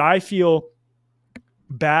I feel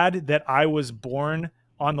bad that I was born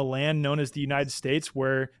on the land known as the United States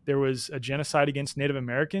where there was a genocide against Native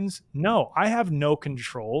Americans? No, I have no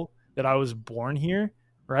control that I was born here,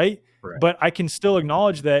 right? But I can still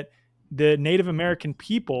acknowledge that the Native American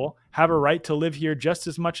people have a right to live here just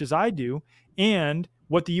as much as I do. And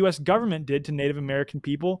what the U.S. government did to Native American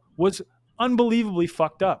people was unbelievably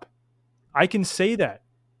fucked up. I can say that.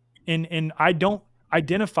 And I don't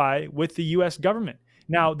identify with the U.S. government.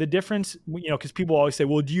 Now, the difference, because people always say,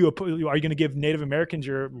 well, are you going to give Native Americans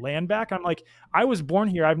your land back? I'm like, I was born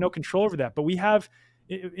here. I have no control over that. But we have,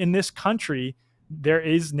 in this country, there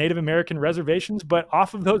is Native American reservations, but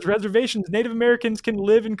off of those reservations, Native Americans can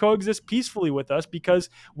live and coexist peacefully with us, because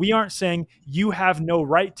we aren't saying you have no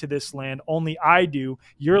right to this land, only I do.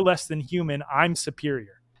 You're less than human. I'm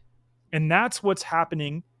superior. And that's what's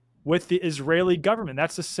happening with the Israeli government.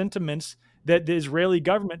 That's the sentiments that the Israeli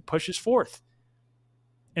government pushes forth.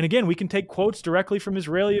 And again, we can take quotes directly from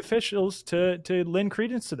Israeli officials to lend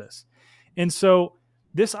credence to this. And so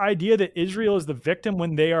this idea that Israel is the victim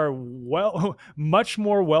when they are much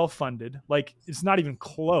more well-funded, like it's not even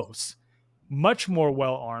close, much more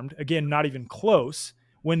well-armed, again, not even close,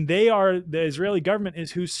 when the Israeli government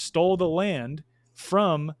is who stole the land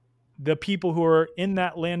from the people who are in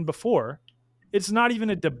that land before. It's not even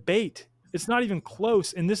a debate. It's not even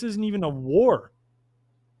close. And this isn't even a war.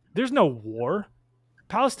 There's no war.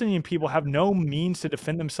 Palestinian people have no means to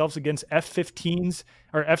defend themselves against F-15s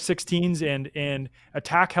or F-16s and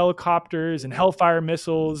attack helicopters and Hellfire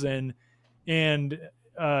missiles and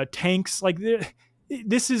tanks. Like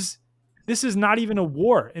this is not even a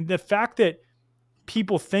war. And the fact that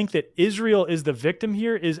people think that Israel is the victim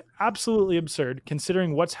here is absolutely absurd,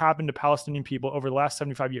 considering what's happened to Palestinian people over the last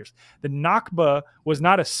 75 years. The Nakba was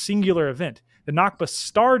not a singular event. The Nakba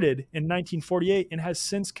started in 1948 and has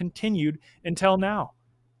since continued until now.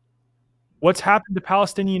 What's happened to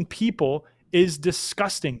Palestinian people is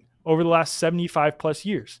disgusting over the last 75 plus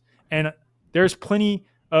years. And there's plenty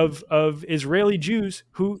of Israeli Jews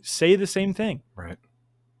who say the same thing. Right.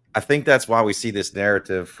 I think that's why we see this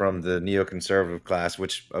narrative from the neoconservative class,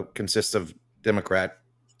 which consists of Democrats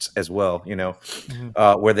as well,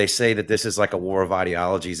 where they say that this is like a war of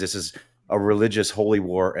ideologies. This is a religious holy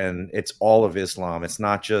war, and it's all of Islam. It's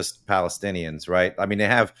not just Palestinians, right? I mean, they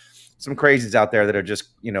have some crazies out there that are just,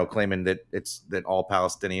 claiming that that all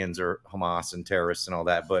Palestinians are Hamas and terrorists and all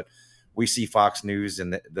that. But we see Fox News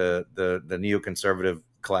and the neoconservative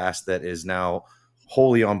class that is now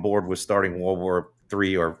wholly on board with starting World War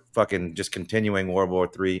III or fucking just continuing World War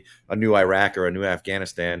III, a new Iraq or a new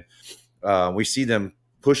Afghanistan. We see them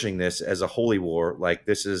pushing this as a holy war. Like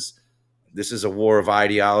this is a war of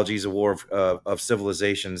ideologies, a war of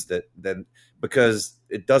civilizations that because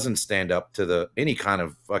it doesn't stand up to any kind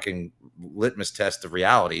of fucking litmus test of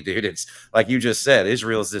reality, dude. It's like you just said,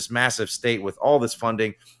 Israel is this massive state with all this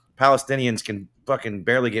funding. Palestinians can fucking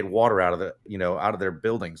barely get water out of their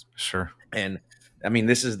buildings. Sure. And I mean,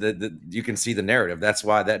 this is you can see the narrative. That's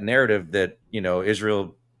why that narrative that,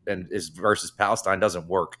 Israel is versus Palestine doesn't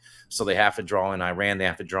work. So they have to draw in Iran. They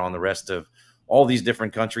have to draw in the rest of all these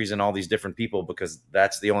different countries and all these different people, because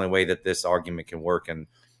that's the only way that this argument can work. And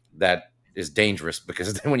that is dangerous,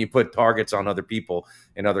 because then when you put targets on other people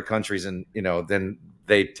in other countries, and, then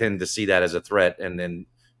they tend to see that as a threat and then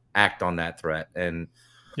act on that threat. And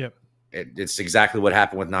yep. It's exactly what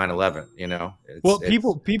happened with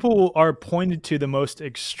 9/11. People are pointed to the most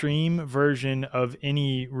extreme version of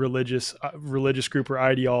any religious group or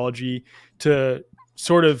ideology to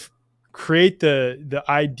sort of create the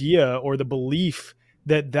idea or the belief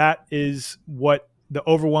that is what the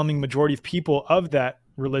overwhelming majority of people of that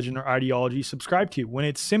religion or ideology subscribe to, when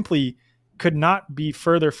it simply could not be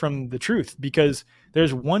further from the truth, because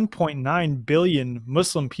there's 1.9 billion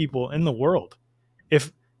Muslim people in the world.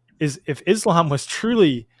 If Islam was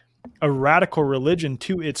truly a radical religion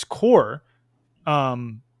to its core,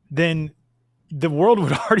 then the world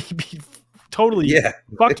would already be totally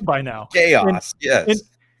fucked by now. Chaos, yes.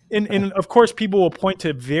 And of course, people will point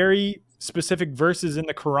to very specific verses in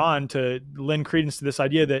the Quran to lend credence to this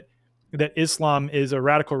idea that Islam is a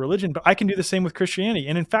radical religion, but I can do the same with Christianity.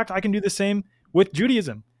 And in fact, I can do the same with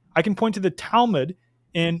Judaism. I can point to the Talmud,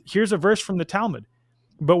 and here's a verse from the Talmud.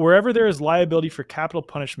 But wherever there is liability for capital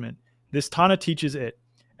punishment, this Tana teaches it,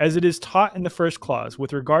 as it is taught in the first clause,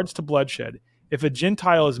 with regards to bloodshed. If a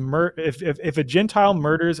Gentile if a Gentile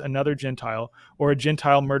murders another Gentile, or a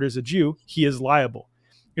Gentile murders a Jew, he is liable.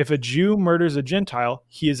 If a Jew murders a Gentile,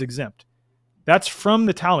 he is exempt. That's from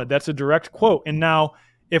the Talmud. That's a direct quote. And now,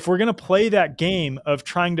 if we're going to play that game of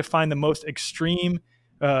trying to find the most extreme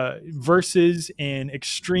verses and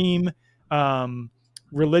extreme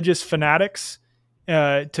religious fanatics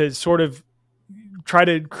to sort of try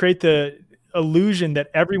to create the illusion that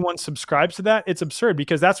everyone subscribes to that, it's absurd,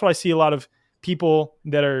 because that's what I see a lot of people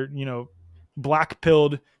that are,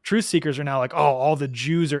 black-pilled truth seekers are now like, oh, all the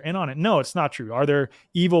Jews are in on it. No, it's not true. Are there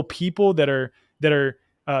evil people that are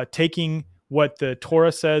taking what the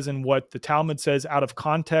Torah says and what the Talmud says out of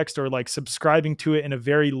context, or like subscribing to it in a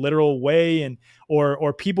very literal way, and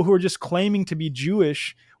or people who are just claiming to be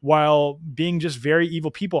Jewish while being just very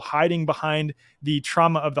evil people hiding behind the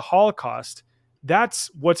trauma of the Holocaust. That's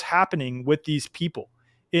what's happening with these people.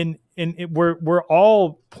 We're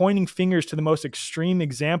all pointing fingers to the most extreme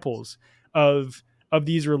examples of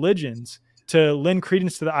these religions to lend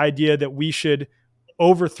credence to the idea that we should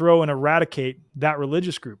overthrow and eradicate that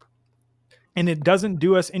religious group. And it doesn't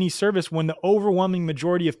do us any service when the overwhelming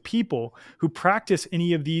majority of people who practice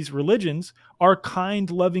any of these religions are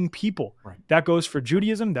kind, loving people. Right. That goes for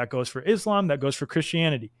Judaism, that goes for Islam, that goes for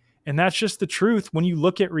Christianity. And that's just the truth when you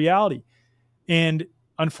look at reality. And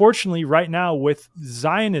unfortunately, right now with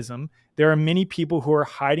Zionism, there are many people who are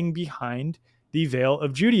hiding behind the veil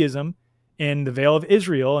of Judaism and the veil of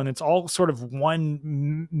Israel. And it's all sort of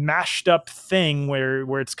one mashed up thing where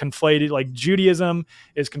it's conflated, like Judaism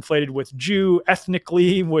is conflated with Jew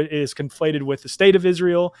ethnically, is conflated with the state of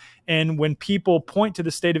Israel. And when people point to the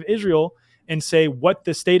state of Israel and say what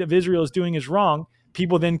the state of Israel is doing is wrong,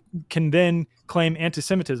 people then can claim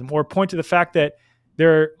anti-Semitism, or point to the fact that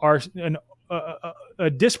there are a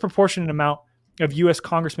disproportionate amount of U.S.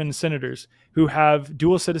 congressmen and senators who have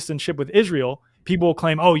dual citizenship with Israel. People will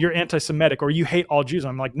claim, oh, you're anti-Semitic or you hate all Jews.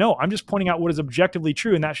 I'm like, no, I'm just pointing out what is objectively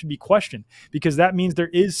true, and that should be questioned, because that means there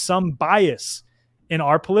is some bias in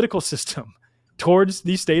our political system towards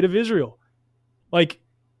the state of Israel.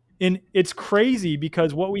 And it's crazy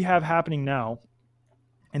because what we have happening now,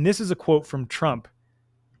 and this is a quote from Trump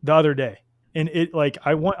the other day, and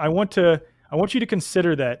I want you to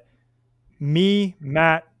consider that me,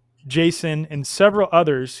 Matt, Jason, and several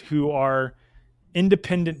others who are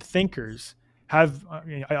independent thinkers have,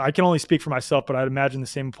 I can only speak for myself, but I'd imagine the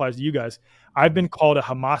same applies to you guys. I've been called a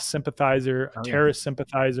Hamas sympathizer, a terrorist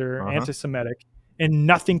sympathizer, anti-Semitic, and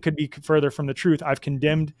nothing could be further from the truth. I've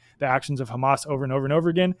condemned the actions of Hamas over and over and over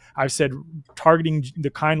again. I've said targeting the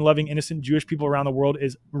kind, loving, innocent Jewish people around the world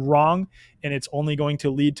is wrong, and it's only going to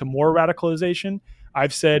lead to more radicalization.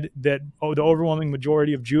 I've said that the overwhelming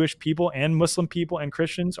majority of Jewish people and Muslim people and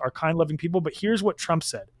Christians are kind, loving people. But here's what Trump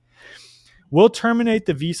said. We'll terminate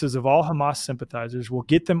the visas of all Hamas sympathizers. We'll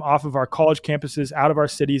get them off of our college campuses, out of our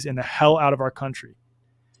cities, and the hell out of our country.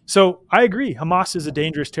 So I agree. Hamas is a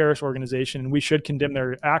dangerous terrorist organization, and we should condemn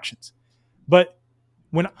their actions. But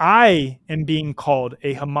when I am being called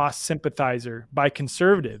a Hamas sympathizer by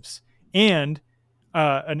conservatives, and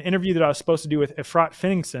an interview that I was supposed to do with Efrat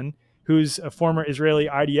Finningson, who's a former Israeli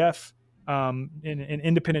IDF, an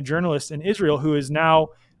independent journalist in Israel, who is now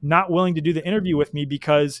not willing to do the interview with me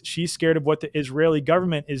because she's scared of what the Israeli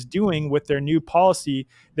government is doing with their new policy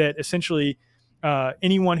that essentially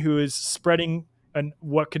anyone who is spreading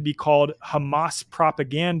what could be called Hamas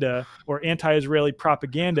propaganda or anti-Israeli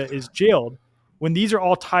propaganda is jailed. When these are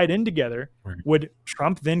all tied in together, right, would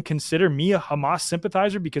Trump then consider me a Hamas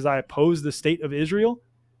sympathizer because I oppose the state of Israel?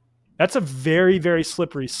 That's a very, very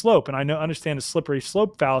slippery slope. And I understand a slippery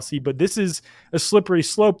slope fallacy, but this is a slippery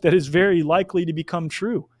slope that is very likely to become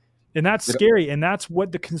true. And that's scary. And that's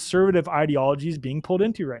what the conservative ideology is being pulled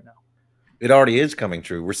into right now. It already is coming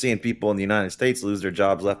true. We're seeing people in the United States lose their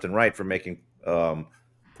jobs left and right for making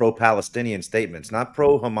pro-Palestinian statements, not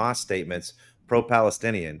pro-Hamas statements,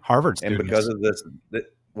 pro-Palestinian. Harvard students. And because of this,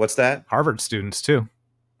 what's that? Harvard students too.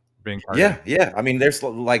 Being yeah. I mean, there's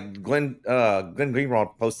like Glenn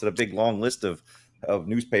Greenwald posted a big long list of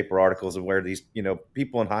newspaper articles of where these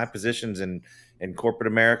people in high positions in corporate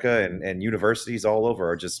America and universities all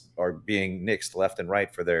over are being nixed left and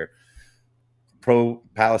right for their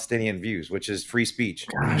pro-Palestinian views, which is free speech.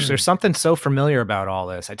 Gosh, there's something so familiar about all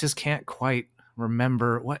this. I just can't quite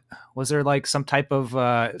remember. What was there, like some type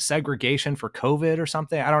of segregation for COVID or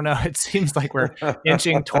something? I don't know. It seems like we're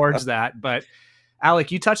inching towards that, but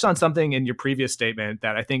Alec, you touched on something in your previous statement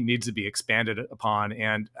that I think needs to be expanded upon.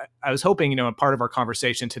 And I was hoping, a part of our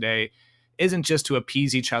conversation today isn't just to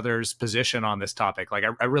appease each other's position on this topic. Like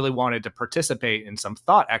I really wanted to participate in some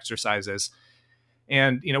thought exercises.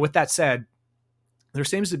 And, with that said, there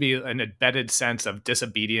seems to be an embedded sense of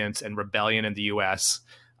disobedience and rebellion in the U.S.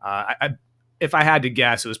 If I had to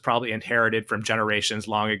guess, it was probably inherited from generations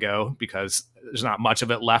long ago because there's not much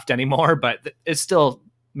of it left anymore, but it still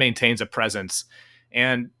maintains a presence.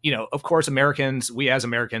 And, of course, we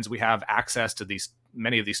have access to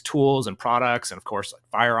many of these tools and products, and of course, like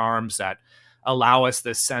firearms that allow us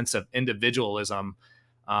this sense of individualism.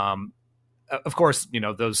 Of course,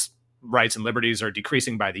 those rights and liberties are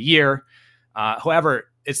decreasing by the year. However,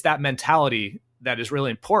 it's that mentality that is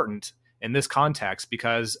really important in this context,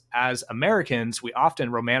 because as Americans, we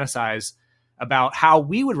often romanticize about how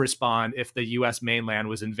we would respond if the U.S. mainland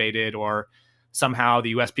was invaded or somehow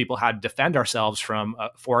the U.S. people had to defend ourselves from a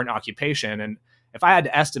foreign occupation. if I had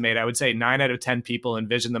to estimate, I would say 9 out of 10 people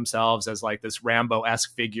envision themselves as like this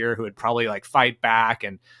Rambo-esque figure who would probably like fight back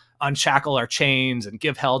and unshackle our chains and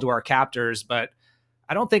give hell to our captors. But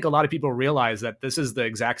I don't think a lot of people realize that this is the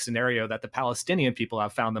exact scenario that the Palestinian people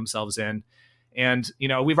have found themselves in. And,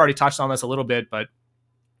 we've already touched on this a little bit, but,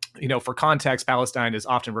 for context, Palestine is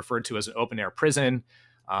often referred to as an open air prison.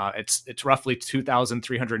 It's roughly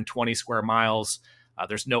 2,320 square miles.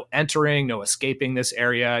 There's no entering, no escaping this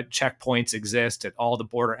area. Checkpoints exist at all the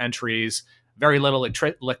border entries. Very little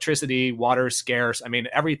electricity, water is scarce. I mean,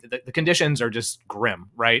 the conditions are just grim,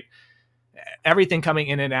 right? Everything coming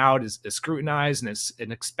in and out is scrutinized and is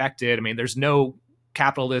expected. I mean, there's no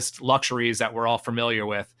capitalist luxuries that we're all familiar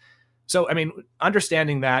with. So, I mean,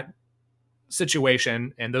 understanding that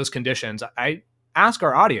situation and those conditions, I ask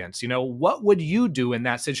our audience, what would you do in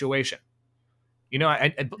that situation?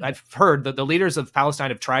 I've heard that the leaders of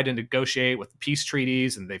Palestine have tried to negotiate with peace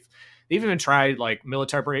treaties, and they've even tried like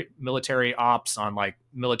military ops on like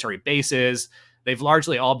military bases. They've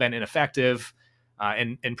largely all been ineffective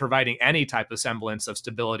in providing any type of semblance of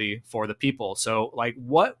stability for the people. So, like,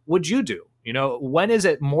 what would you do? When is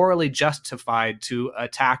it morally justified to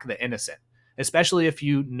attack the innocent, especially if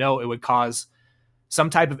it would cause some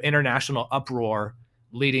type of international uproar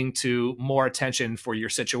leading to more attention for your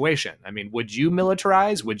situation? I mean, would you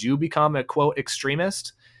militarize? Would you become a quote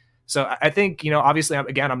extremist? So I think, obviously,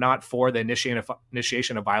 again, I'm not for the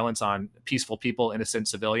initiation of violence on peaceful people, innocent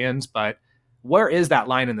civilians, but where is that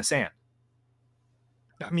line in the sand?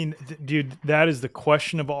 I mean, dude, that is the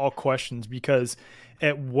question of all questions, because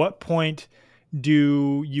at what point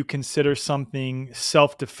do you consider something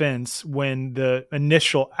self-defense when the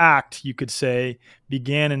initial act, you could say,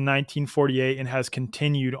 began in 1948 and has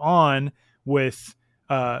continued on with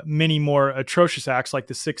many more atrocious acts like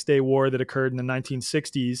the 6-Day War that occurred in the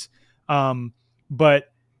 1960s.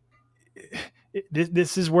 But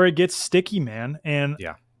this is where it gets sticky, man. And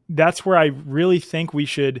that's where I really think we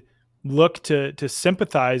should look to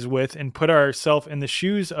sympathize with and put ourselves in the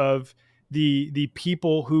shoes of the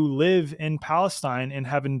people who live in Palestine and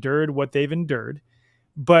have endured what they've endured,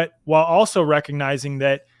 but while also recognizing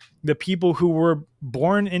that the people who were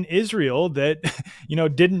born in Israel that,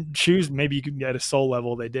 didn't choose, maybe you could at a soul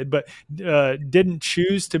level they did, but didn't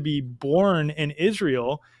choose to be born in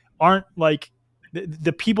Israel, aren't like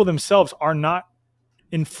the people themselves are not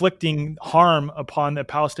inflicting harm upon the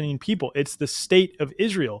Palestinian people. It's the state of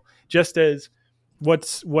Israel, just as what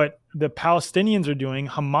the Palestinians are doing.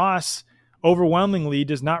 Hamas overwhelmingly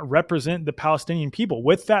does not represent the Palestinian people.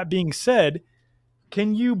 With that being said,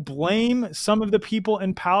 can you blame some of the people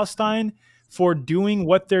in Palestine for doing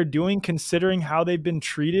what they're doing, considering how they've been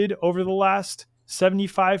treated over the last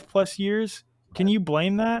 75 plus years? Can you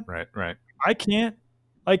blame that? Right. I can't.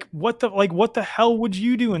 What the hell would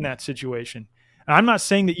you do in that situation? And I'm not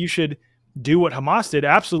saying that you should do what Hamas did.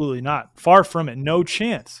 Absolutely not. Far from it. No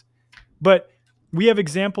chance. But we have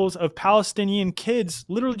examples of Palestinian kids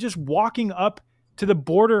literally just walking up to the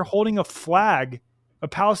border holding a flag, a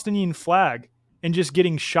Palestinian flag, and just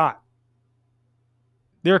getting shot.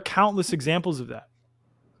 There are countless examples of that.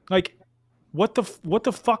 Like, what the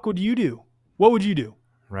fuck would you do? What would you do?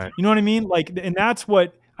 Right. You know what I mean? Like, and that's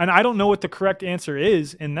what, and I don't know what the correct answer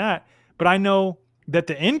is in that, but I know that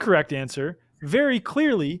the incorrect answer very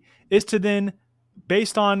clearly is to then,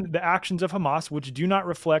 based on the actions of Hamas, which do not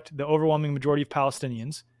reflect the overwhelming majority of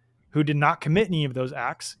Palestinians who did not commit any of those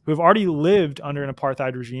acts, who have already lived under an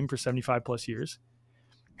apartheid regime for 75 plus years,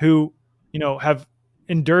 who, have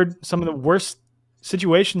endured some of the worst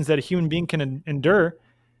situations that a human being can endure.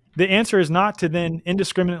 The answer is not to then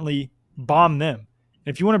indiscriminately bomb them.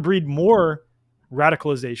 And if you want to breed more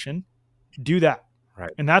radicalization, do that.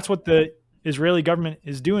 Right. And that's what the Israeli government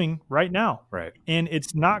is doing right now. Right. And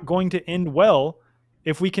it's not going to end well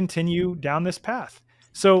if we continue down this path.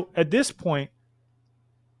 So at this point,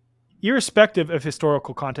 irrespective of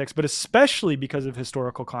historical context, but especially because of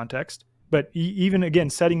historical context, but even again,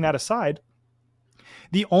 setting that aside,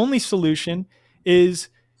 the only solution is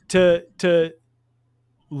to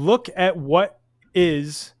look at what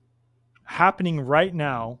is happening right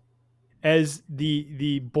now as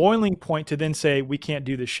the boiling point to then say, we can't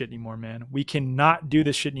do this shit anymore, man. We cannot do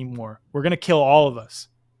this shit anymore. We're going to kill all of us.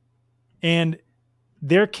 And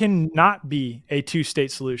there cannot be a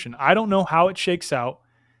two-state solution. I don't know how it shakes out.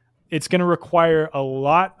 It's going to require a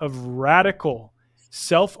lot of radical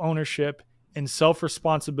self-ownership and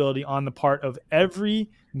self-responsibility on the part of every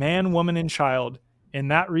man, woman, and child in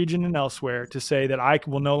that region and elsewhere to say that I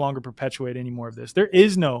will no longer perpetuate any more of this. There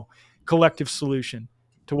is no collective solution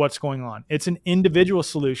to what's going on. It's an individual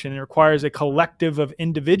solution. It requires a collective of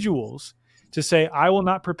individuals to say, I will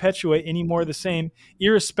not perpetuate any more of the same,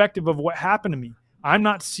 irrespective of what happened to me. I'm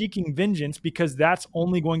not seeking vengeance because that's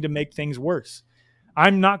only going to make things worse.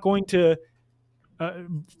 I'm not going to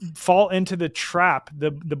fall into the trap,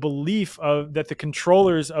 the belief of that the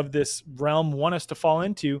controllers of this realm want us to fall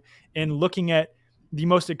into, and looking at the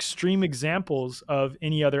most extreme examples of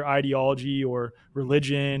any other ideology or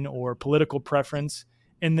religion or political preference,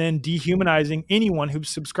 and then dehumanizing anyone who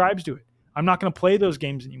subscribes to it. I'm not going to play those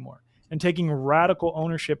games anymore, and taking radical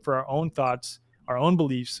ownership for our own thoughts, our own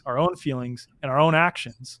beliefs, our own feelings, and our own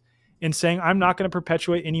actions, and saying, I'm not going to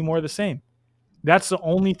perpetuate any more of the same. That's the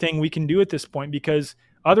only thing we can do at this point, because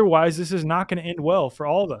otherwise this is not going to end well for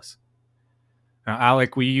all of us. Now,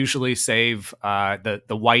 Alec, we usually save the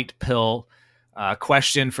white pill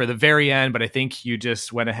question for the very end, but I think you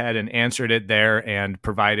just went ahead and answered it there and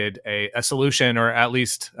provided a solution, or at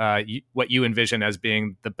least what you envision as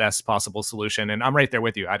being the best possible solution. And I'm right there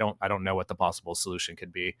with you. I don't know what the possible solution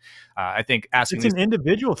could be. I think asking it's an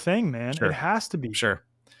individual thing, man. Sure. It has to be. Sure.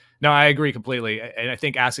 No, I agree completely. And I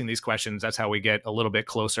think asking these questions, that's how we get a little bit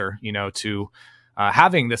closer, to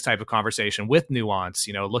having this type of conversation with nuance,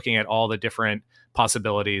 looking at all the different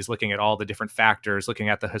possibilities, looking at all the different factors, looking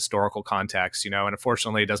at the historical context, and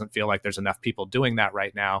unfortunately, it doesn't feel like there's enough people doing that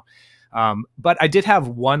right now. But I did have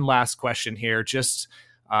one last question here, just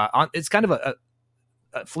it's kind of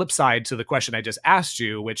a flip side to the question I just asked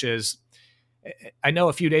you, which is, I know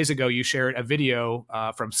a few days ago you shared a video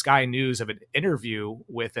from Sky News of an interview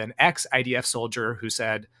with an ex-IDF soldier who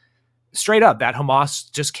said straight up that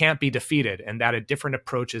Hamas just can't be defeated and that a different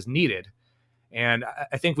approach is needed. And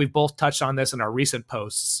I think we've both touched on this in our recent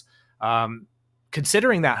posts.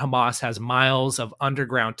 Considering that Hamas has miles of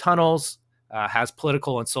underground tunnels, has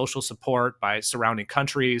political and social support by surrounding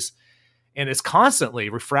countries, and is constantly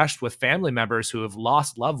refreshed with family members who have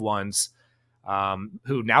lost loved ones,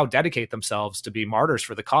 who now dedicate themselves to be martyrs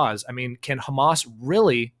for the cause. I mean, can Hamas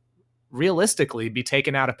really realistically be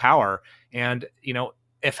taken out of power? And,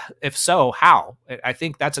 if so, how? I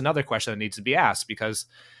think that's another question that needs to be asked, because,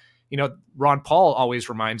 Ron Paul always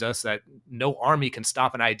reminds us that no army can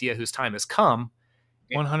stop an idea whose time has come.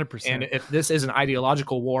 100%. And if this is an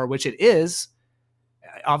ideological war, which it is,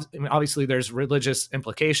 obviously there's religious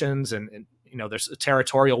implications and there's a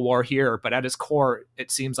territorial war here, but at its core, it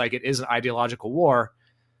seems like it is an ideological war.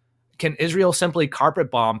 Can Israel simply carpet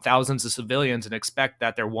bomb thousands of civilians and expect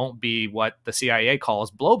that there won't be what the CIA calls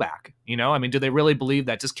blowback? Do they really believe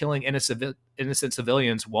that just killing innocent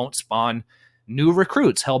civilians won't spawn new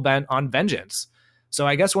recruits hell-bent on vengeance? So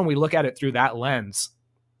I guess when we look at it through that lens,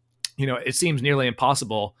 it seems nearly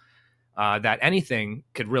impossible that anything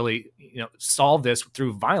could really, solve this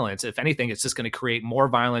through violence. If anything, it's just going to create more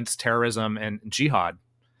violence, terrorism, and jihad.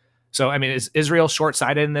 So, is Israel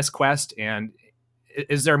short-sighted in this quest? And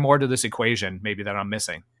is there more to this equation maybe that I'm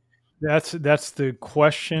missing? That's the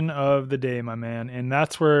question of the day, my man. And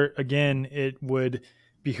that's where, again, it would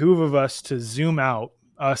behoove of us to zoom out,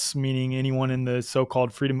 us meaning anyone in the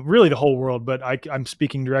so-called freedom, really the whole world, but I'm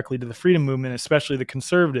speaking directly to the freedom movement, especially the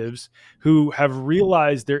conservatives, who have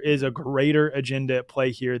realized there is a greater agenda at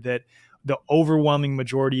play here that the overwhelming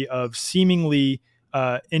majority of seemingly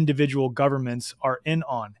individual governments are in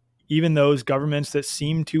on, even those governments that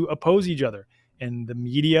seem to oppose each other. And the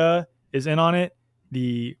media is in on it.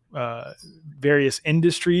 The various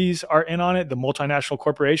industries are in on it, the multinational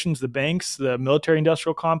corporations, the banks, the military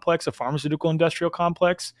industrial complex, the pharmaceutical industrial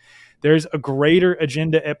complex. There's a greater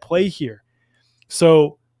agenda at play here.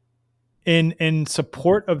 So in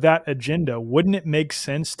support of that agenda, wouldn't it make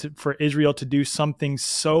sense for Israel to do something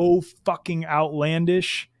so fucking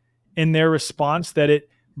outlandish in their response that it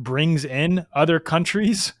brings in other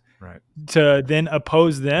countries? Right. To then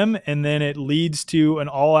oppose them, and then it leads to an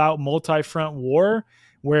all-out multi-front war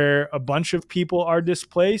where a bunch of people are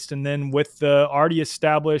displaced, and then with the already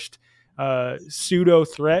established pseudo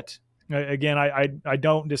threat, again, I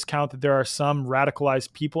don't discount that there are some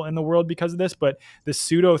radicalized people in the world because of this, but the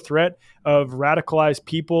pseudo threat of radicalized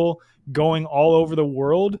people going all over the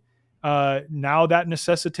world, now that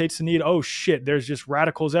necessitates the need, oh shit, there's just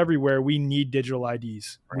radicals everywhere. We need digital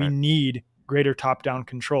IDs. Right. We need greater top-down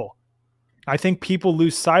control. I think people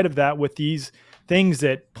lose sight of that with these things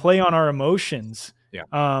that play on our emotions,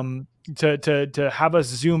 to have us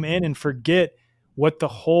zoom in and forget what the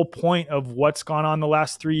whole point of what's gone on the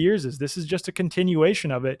last 3 years is. This is just a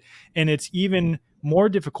continuation of it. And it's even more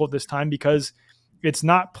difficult this time because it's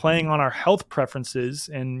not playing on our health preferences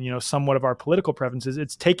and, somewhat of our political preferences.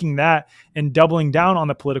 It's taking that and doubling down on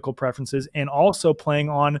the political preferences and also playing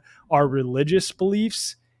on our religious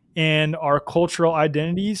beliefs and our cultural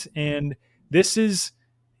identities. And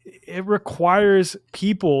it requires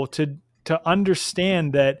people to to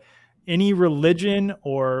understand that any religion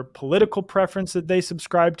or political preference that they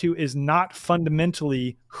subscribe to is not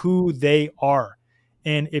fundamentally who they are.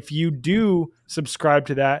 And if you do subscribe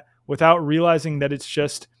to that without realizing that it's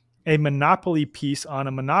just a monopoly piece on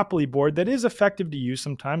a monopoly board that is effective to use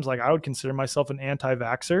sometimes, like I would consider myself an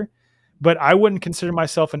anti-vaxxer, but I wouldn't consider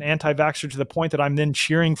myself an anti-vaxxer to the point that I'm then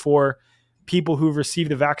cheering for people who've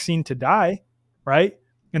received the vaccine to die, right?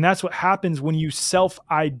 And that's what happens when you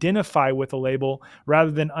self-identify with a label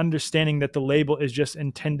rather than understanding that the label is just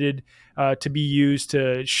intended to be used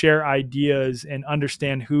to share ideas and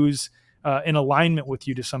understand who's in alignment with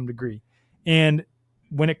you to some degree. And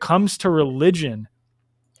when it comes to religion,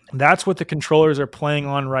 that's what the controllers are playing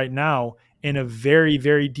on right now in a very,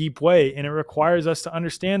 very deep way. And it requires us to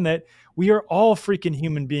understand that we are all freaking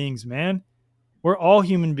human beings, man. We're all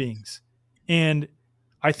human beings. And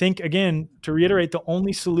I think, again, to reiterate, the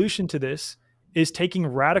only solution to this is taking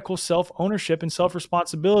radical self-ownership and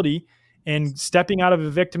self-responsibility and stepping out of a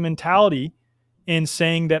victim mentality and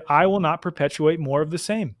saying that I will not perpetuate more of the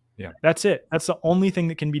same. Yeah. That's it. That's the only thing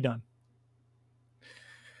that can be done.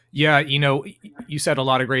 Yeah, you said a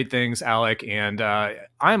lot of great things, Alec, and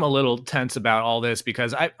I'm a little tense about all this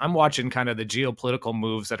because I'm watching kind of the geopolitical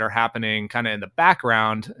moves that are happening kind of in the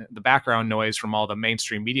background noise from all the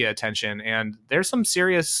mainstream media attention, and there's some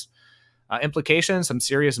serious implications, some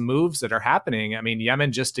serious moves that are happening. I mean,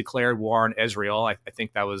 Yemen just declared war on Israel. I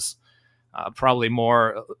think that was probably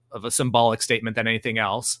more of a symbolic statement than anything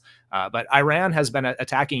else, but Iran has been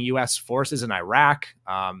attacking U.S. forces in Iraq.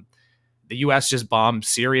 The U.S. just bombed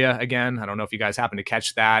Syria again. I don't know if you guys happen to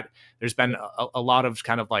catch that. There's been a lot of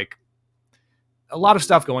kind of like a lot of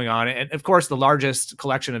stuff going on. And of course, the largest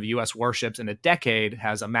collection of U.S. warships in a decade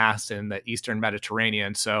has amassed in the Eastern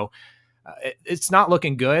Mediterranean. So it's not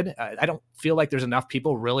looking good. I don't feel like there's enough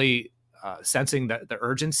people really sensing the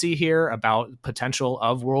urgency here about potential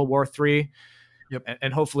of World War III. Yep.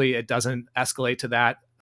 And hopefully it doesn't escalate to that.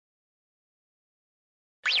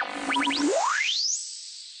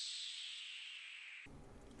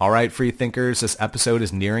 All right, free thinkers, this episode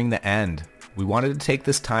is nearing the end. We wanted to take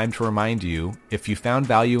this time to remind you, if you found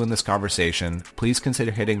value in this conversation, please consider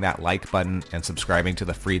hitting that like button and subscribing to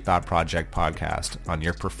the Free Thought Project podcast on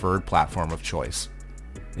your preferred platform of choice.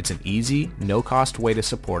 It's an easy, no-cost way to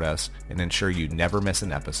support us and ensure you never miss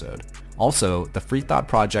an episode. Also, the Free Thought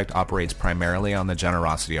Project operates primarily on the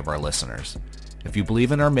generosity of our listeners. If you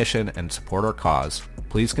believe in our mission and support our cause,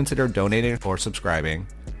 please consider donating or subscribing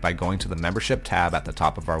by going to the membership tab at the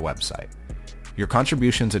top of our website. Your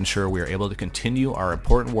contributions ensure we are able to continue our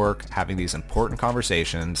important work, having these important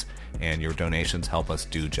conversations, and your donations help us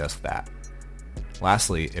do just that.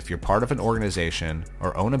 Lastly, if you're part of an organization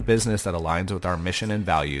or own a business that aligns with our mission and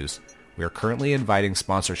values, we are currently inviting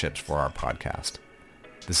sponsorships for our podcast.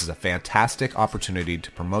 This is a fantastic opportunity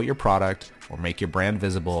to promote your product or make your brand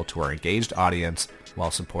visible to our engaged audience while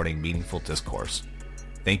supporting meaningful discourse.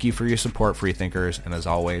 Thank you for your support, freethinkers, and as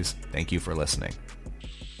always, thank you for listening.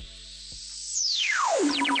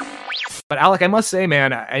 But Alec, I must say,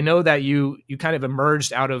 man, I know that you kind of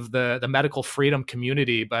emerged out of the medical freedom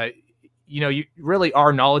community, but you really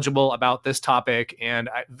are knowledgeable about this topic, and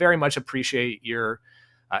I very much appreciate your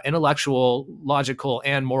intellectual, logical,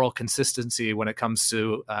 and moral consistency when it comes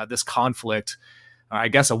to this conflict. I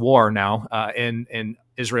guess a war now in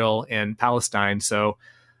Israel and Palestine. So.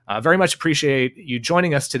 Very much appreciate you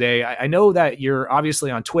joining us today. I know that you're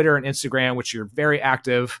obviously on Twitter and Instagram, which you're very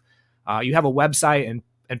active. You have a website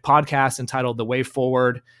and podcast entitled The Way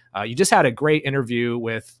Forward. You just had a great interview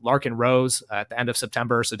with Larkin Rose at the end of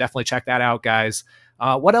September, so definitely check that out, guys.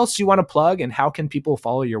 What else do you want to plug, and how can people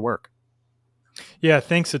follow your work? Yeah,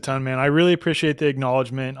 thanks a ton, man. I really appreciate the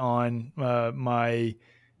acknowledgement on my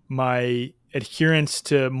adherence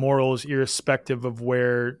to morals, irrespective of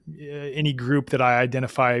where any group that I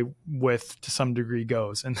identify with to some degree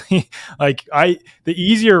goes. And the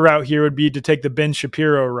easier route here would be to take the Ben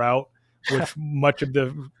Shapiro route, which much of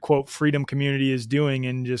the quote freedom community is doing,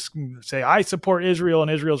 and just say, I support Israel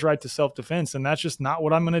and Israel's right to self-defense. And that's just not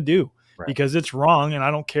what I'm going to do. Right. Because it's wrong. And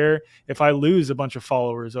I don't care if I lose a bunch of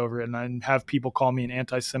followers over it and I have people call me an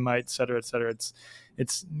anti-Semite, et cetera, et cetera.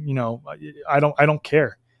 It's, I don't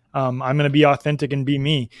care. I'm going to be authentic and be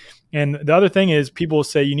me. And the other thing is, people will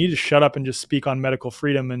say you need to shut up and just speak on medical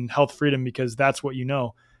freedom and health freedom because that's what you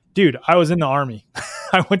know. Dude, I was in the Army.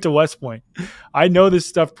 I went to West Point. I know this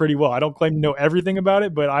stuff pretty well. I don't claim to know everything about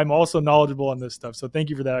it, but I'm also knowledgeable on this stuff. So thank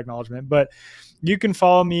you for that acknowledgement. But you can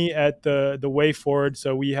follow me at the Way Forward.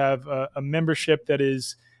 So we have a membership that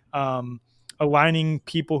is aligning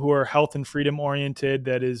people who are health and freedom oriented,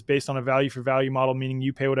 that is based on a value for value model, meaning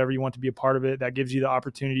you pay whatever you want to be a part of it. That gives you the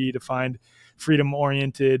opportunity to find freedom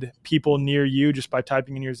oriented people near you just by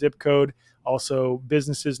typing in your zip code. Also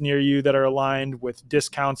businesses near you that are aligned with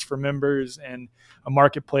discounts for members and a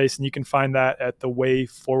marketplace. And you can find that at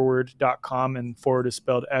thewayforward.com, and forward is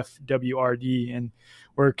spelled FWRD. And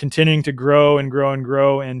we're continuing to grow and grow and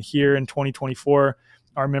grow. And here in 2024,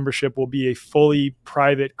 our membership will be a fully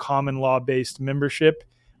private common law based membership.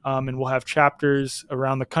 And we'll have chapters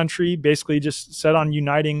around the country, basically just set on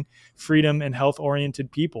uniting freedom and health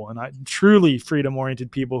oriented people, and truly freedom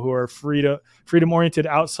oriented people who are freedom oriented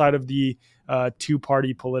outside of the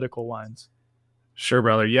two-party political lines. Sure,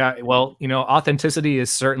 brother. Yeah. Well, authenticity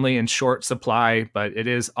is certainly in short supply, but it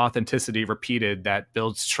is authenticity repeated that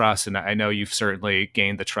builds trust. And I know you've certainly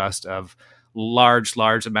gained the trust of large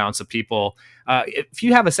amounts of people. If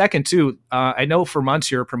you have a second too, I know for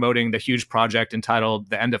months you're promoting the huge project entitled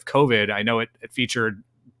The End of COVID. I know it featured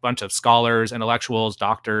a bunch of scholars, intellectuals,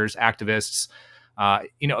 doctors, activists. A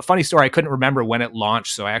funny story, I couldn't remember when it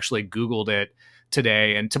launched, so I actually Googled it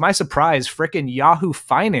today. And to my surprise, frickin' Yahoo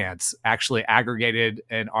Finance actually aggregated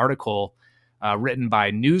an article written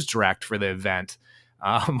by NewsDirect for the event,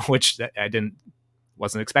 which I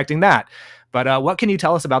wasn't expecting that. But what can you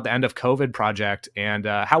tell us about the End of COVID project, and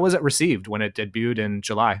how was it received when it debuted in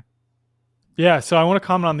July? Yeah, so I want to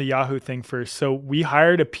comment on the Yahoo thing first. So we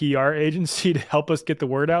hired a PR agency to help us get the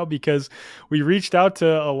word out, because we reached out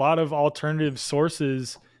to a lot of alternative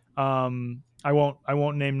sources. I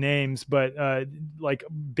won't name names, but like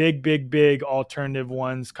big alternative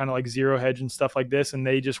ones, kind of like Zero Hedge and stuff like this, and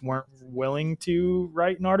they just weren't willing to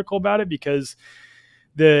write an article about it because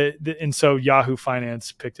and so Yahoo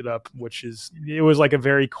Finance picked it up, it was like a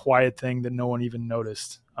very quiet thing that no one even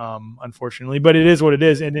noticed, unfortunately. But it is what it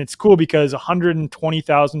is, and it's cool because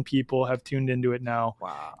 120,000 people have tuned into it now.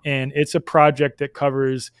 Wow! And it's a project that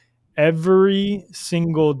covers every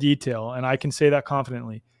single detail, and I can say that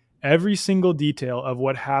confidently. Every single detail of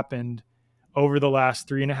what happened over the last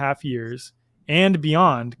 3.5 years and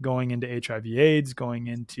beyond, going into HIV/AIDS, going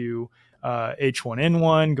into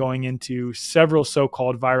H1N1, going into several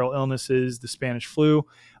so-called viral illnesses, the Spanish flu,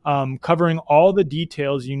 covering all the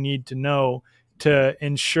details you need to know to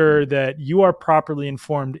ensure that you are properly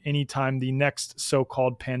informed anytime the next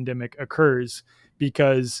so-called pandemic occurs.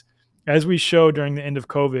 Because as we show during the End of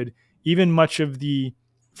COVID, even much of the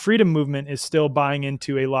freedom movement is still buying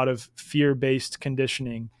into a lot of fear-based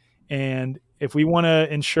conditioning. And if we want to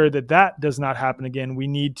ensure that that does not happen again, we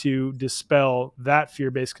need to dispel that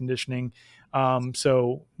fear-based conditioning.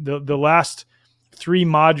 So the last 3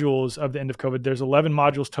 modules of the End of COVID, there's 11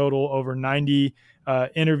 modules total, over 90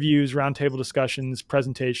 interviews, roundtable discussions,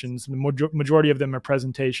 presentations. The majority of them are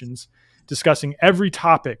presentations discussing every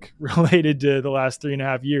topic related to the last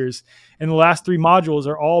 3.5 years. And the last 3 modules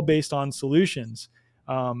are all based on solutions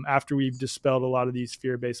after we've dispelled a lot of these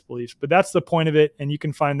fear-based beliefs. But that's the point of it. And you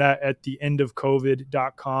can find that at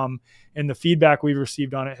theendofcovid.com. And the feedback we've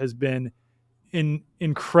received on it has been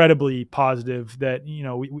incredibly positive. That,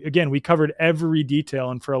 we covered every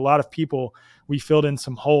detail. And for a lot of people, we filled in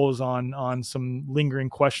some holes on some lingering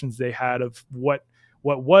questions they had of what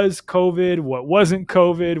was COVID, what wasn't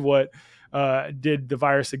COVID, what did the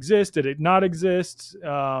virus exist, did it not exist,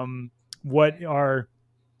 what are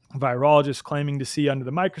virologists claiming to see under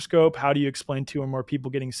the microscope, how do you explain 2 or more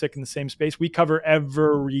people getting sick in the same space? We cover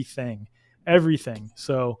everything.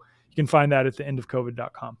 So you can find that at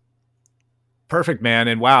theendofcovid.com. Perfect, man.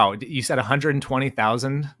 And wow, you said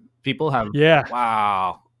 120,000 people have.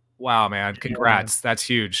 Yeah. Wow, man. Congrats. Yeah. That's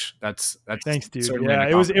huge. That's thanks, dude. Yeah,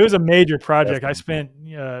 it was a major project. I spent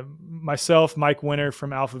myself, Mike Winter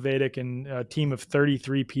from Alpha Vedic, and a team of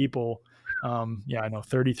 33 people. I know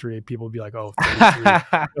 33 people would be like, oh, 33.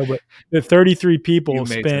 No, but the 33 people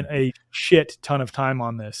spent a shit ton of time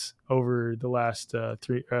on this over the last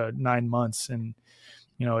 9 months. And,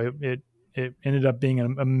 it ended up being a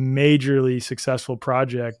majorly successful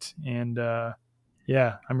project. And, I'm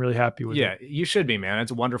really happy with it. Yeah, you should be, man. It's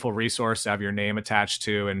a wonderful resource to have your name attached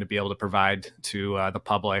to and to be able to provide to the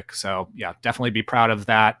public. So yeah, definitely be proud of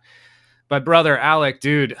that. But brother Alec,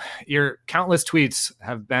 dude, your countless tweets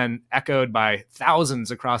have been echoed by thousands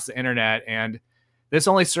across the internet. And this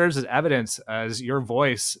only serves as evidence as your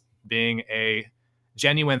voice being a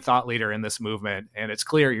genuine thought leader in this movement. And it's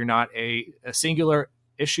clear you're not a singular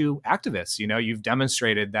issue activist. You've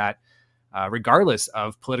demonstrated that regardless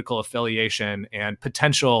of political affiliation and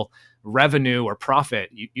potential revenue or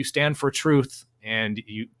profit, you stand for truth and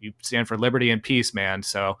you stand for liberty and peace, man.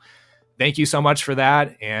 So thank you so much for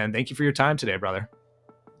that. And thank you for your time today, brother.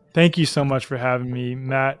 Thank you so much for having me,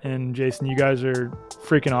 Matt and Jason. You guys are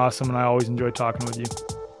freaking awesome, and I always enjoy talking with you.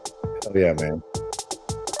 Oh, yeah, man.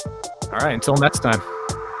 All right, until next time.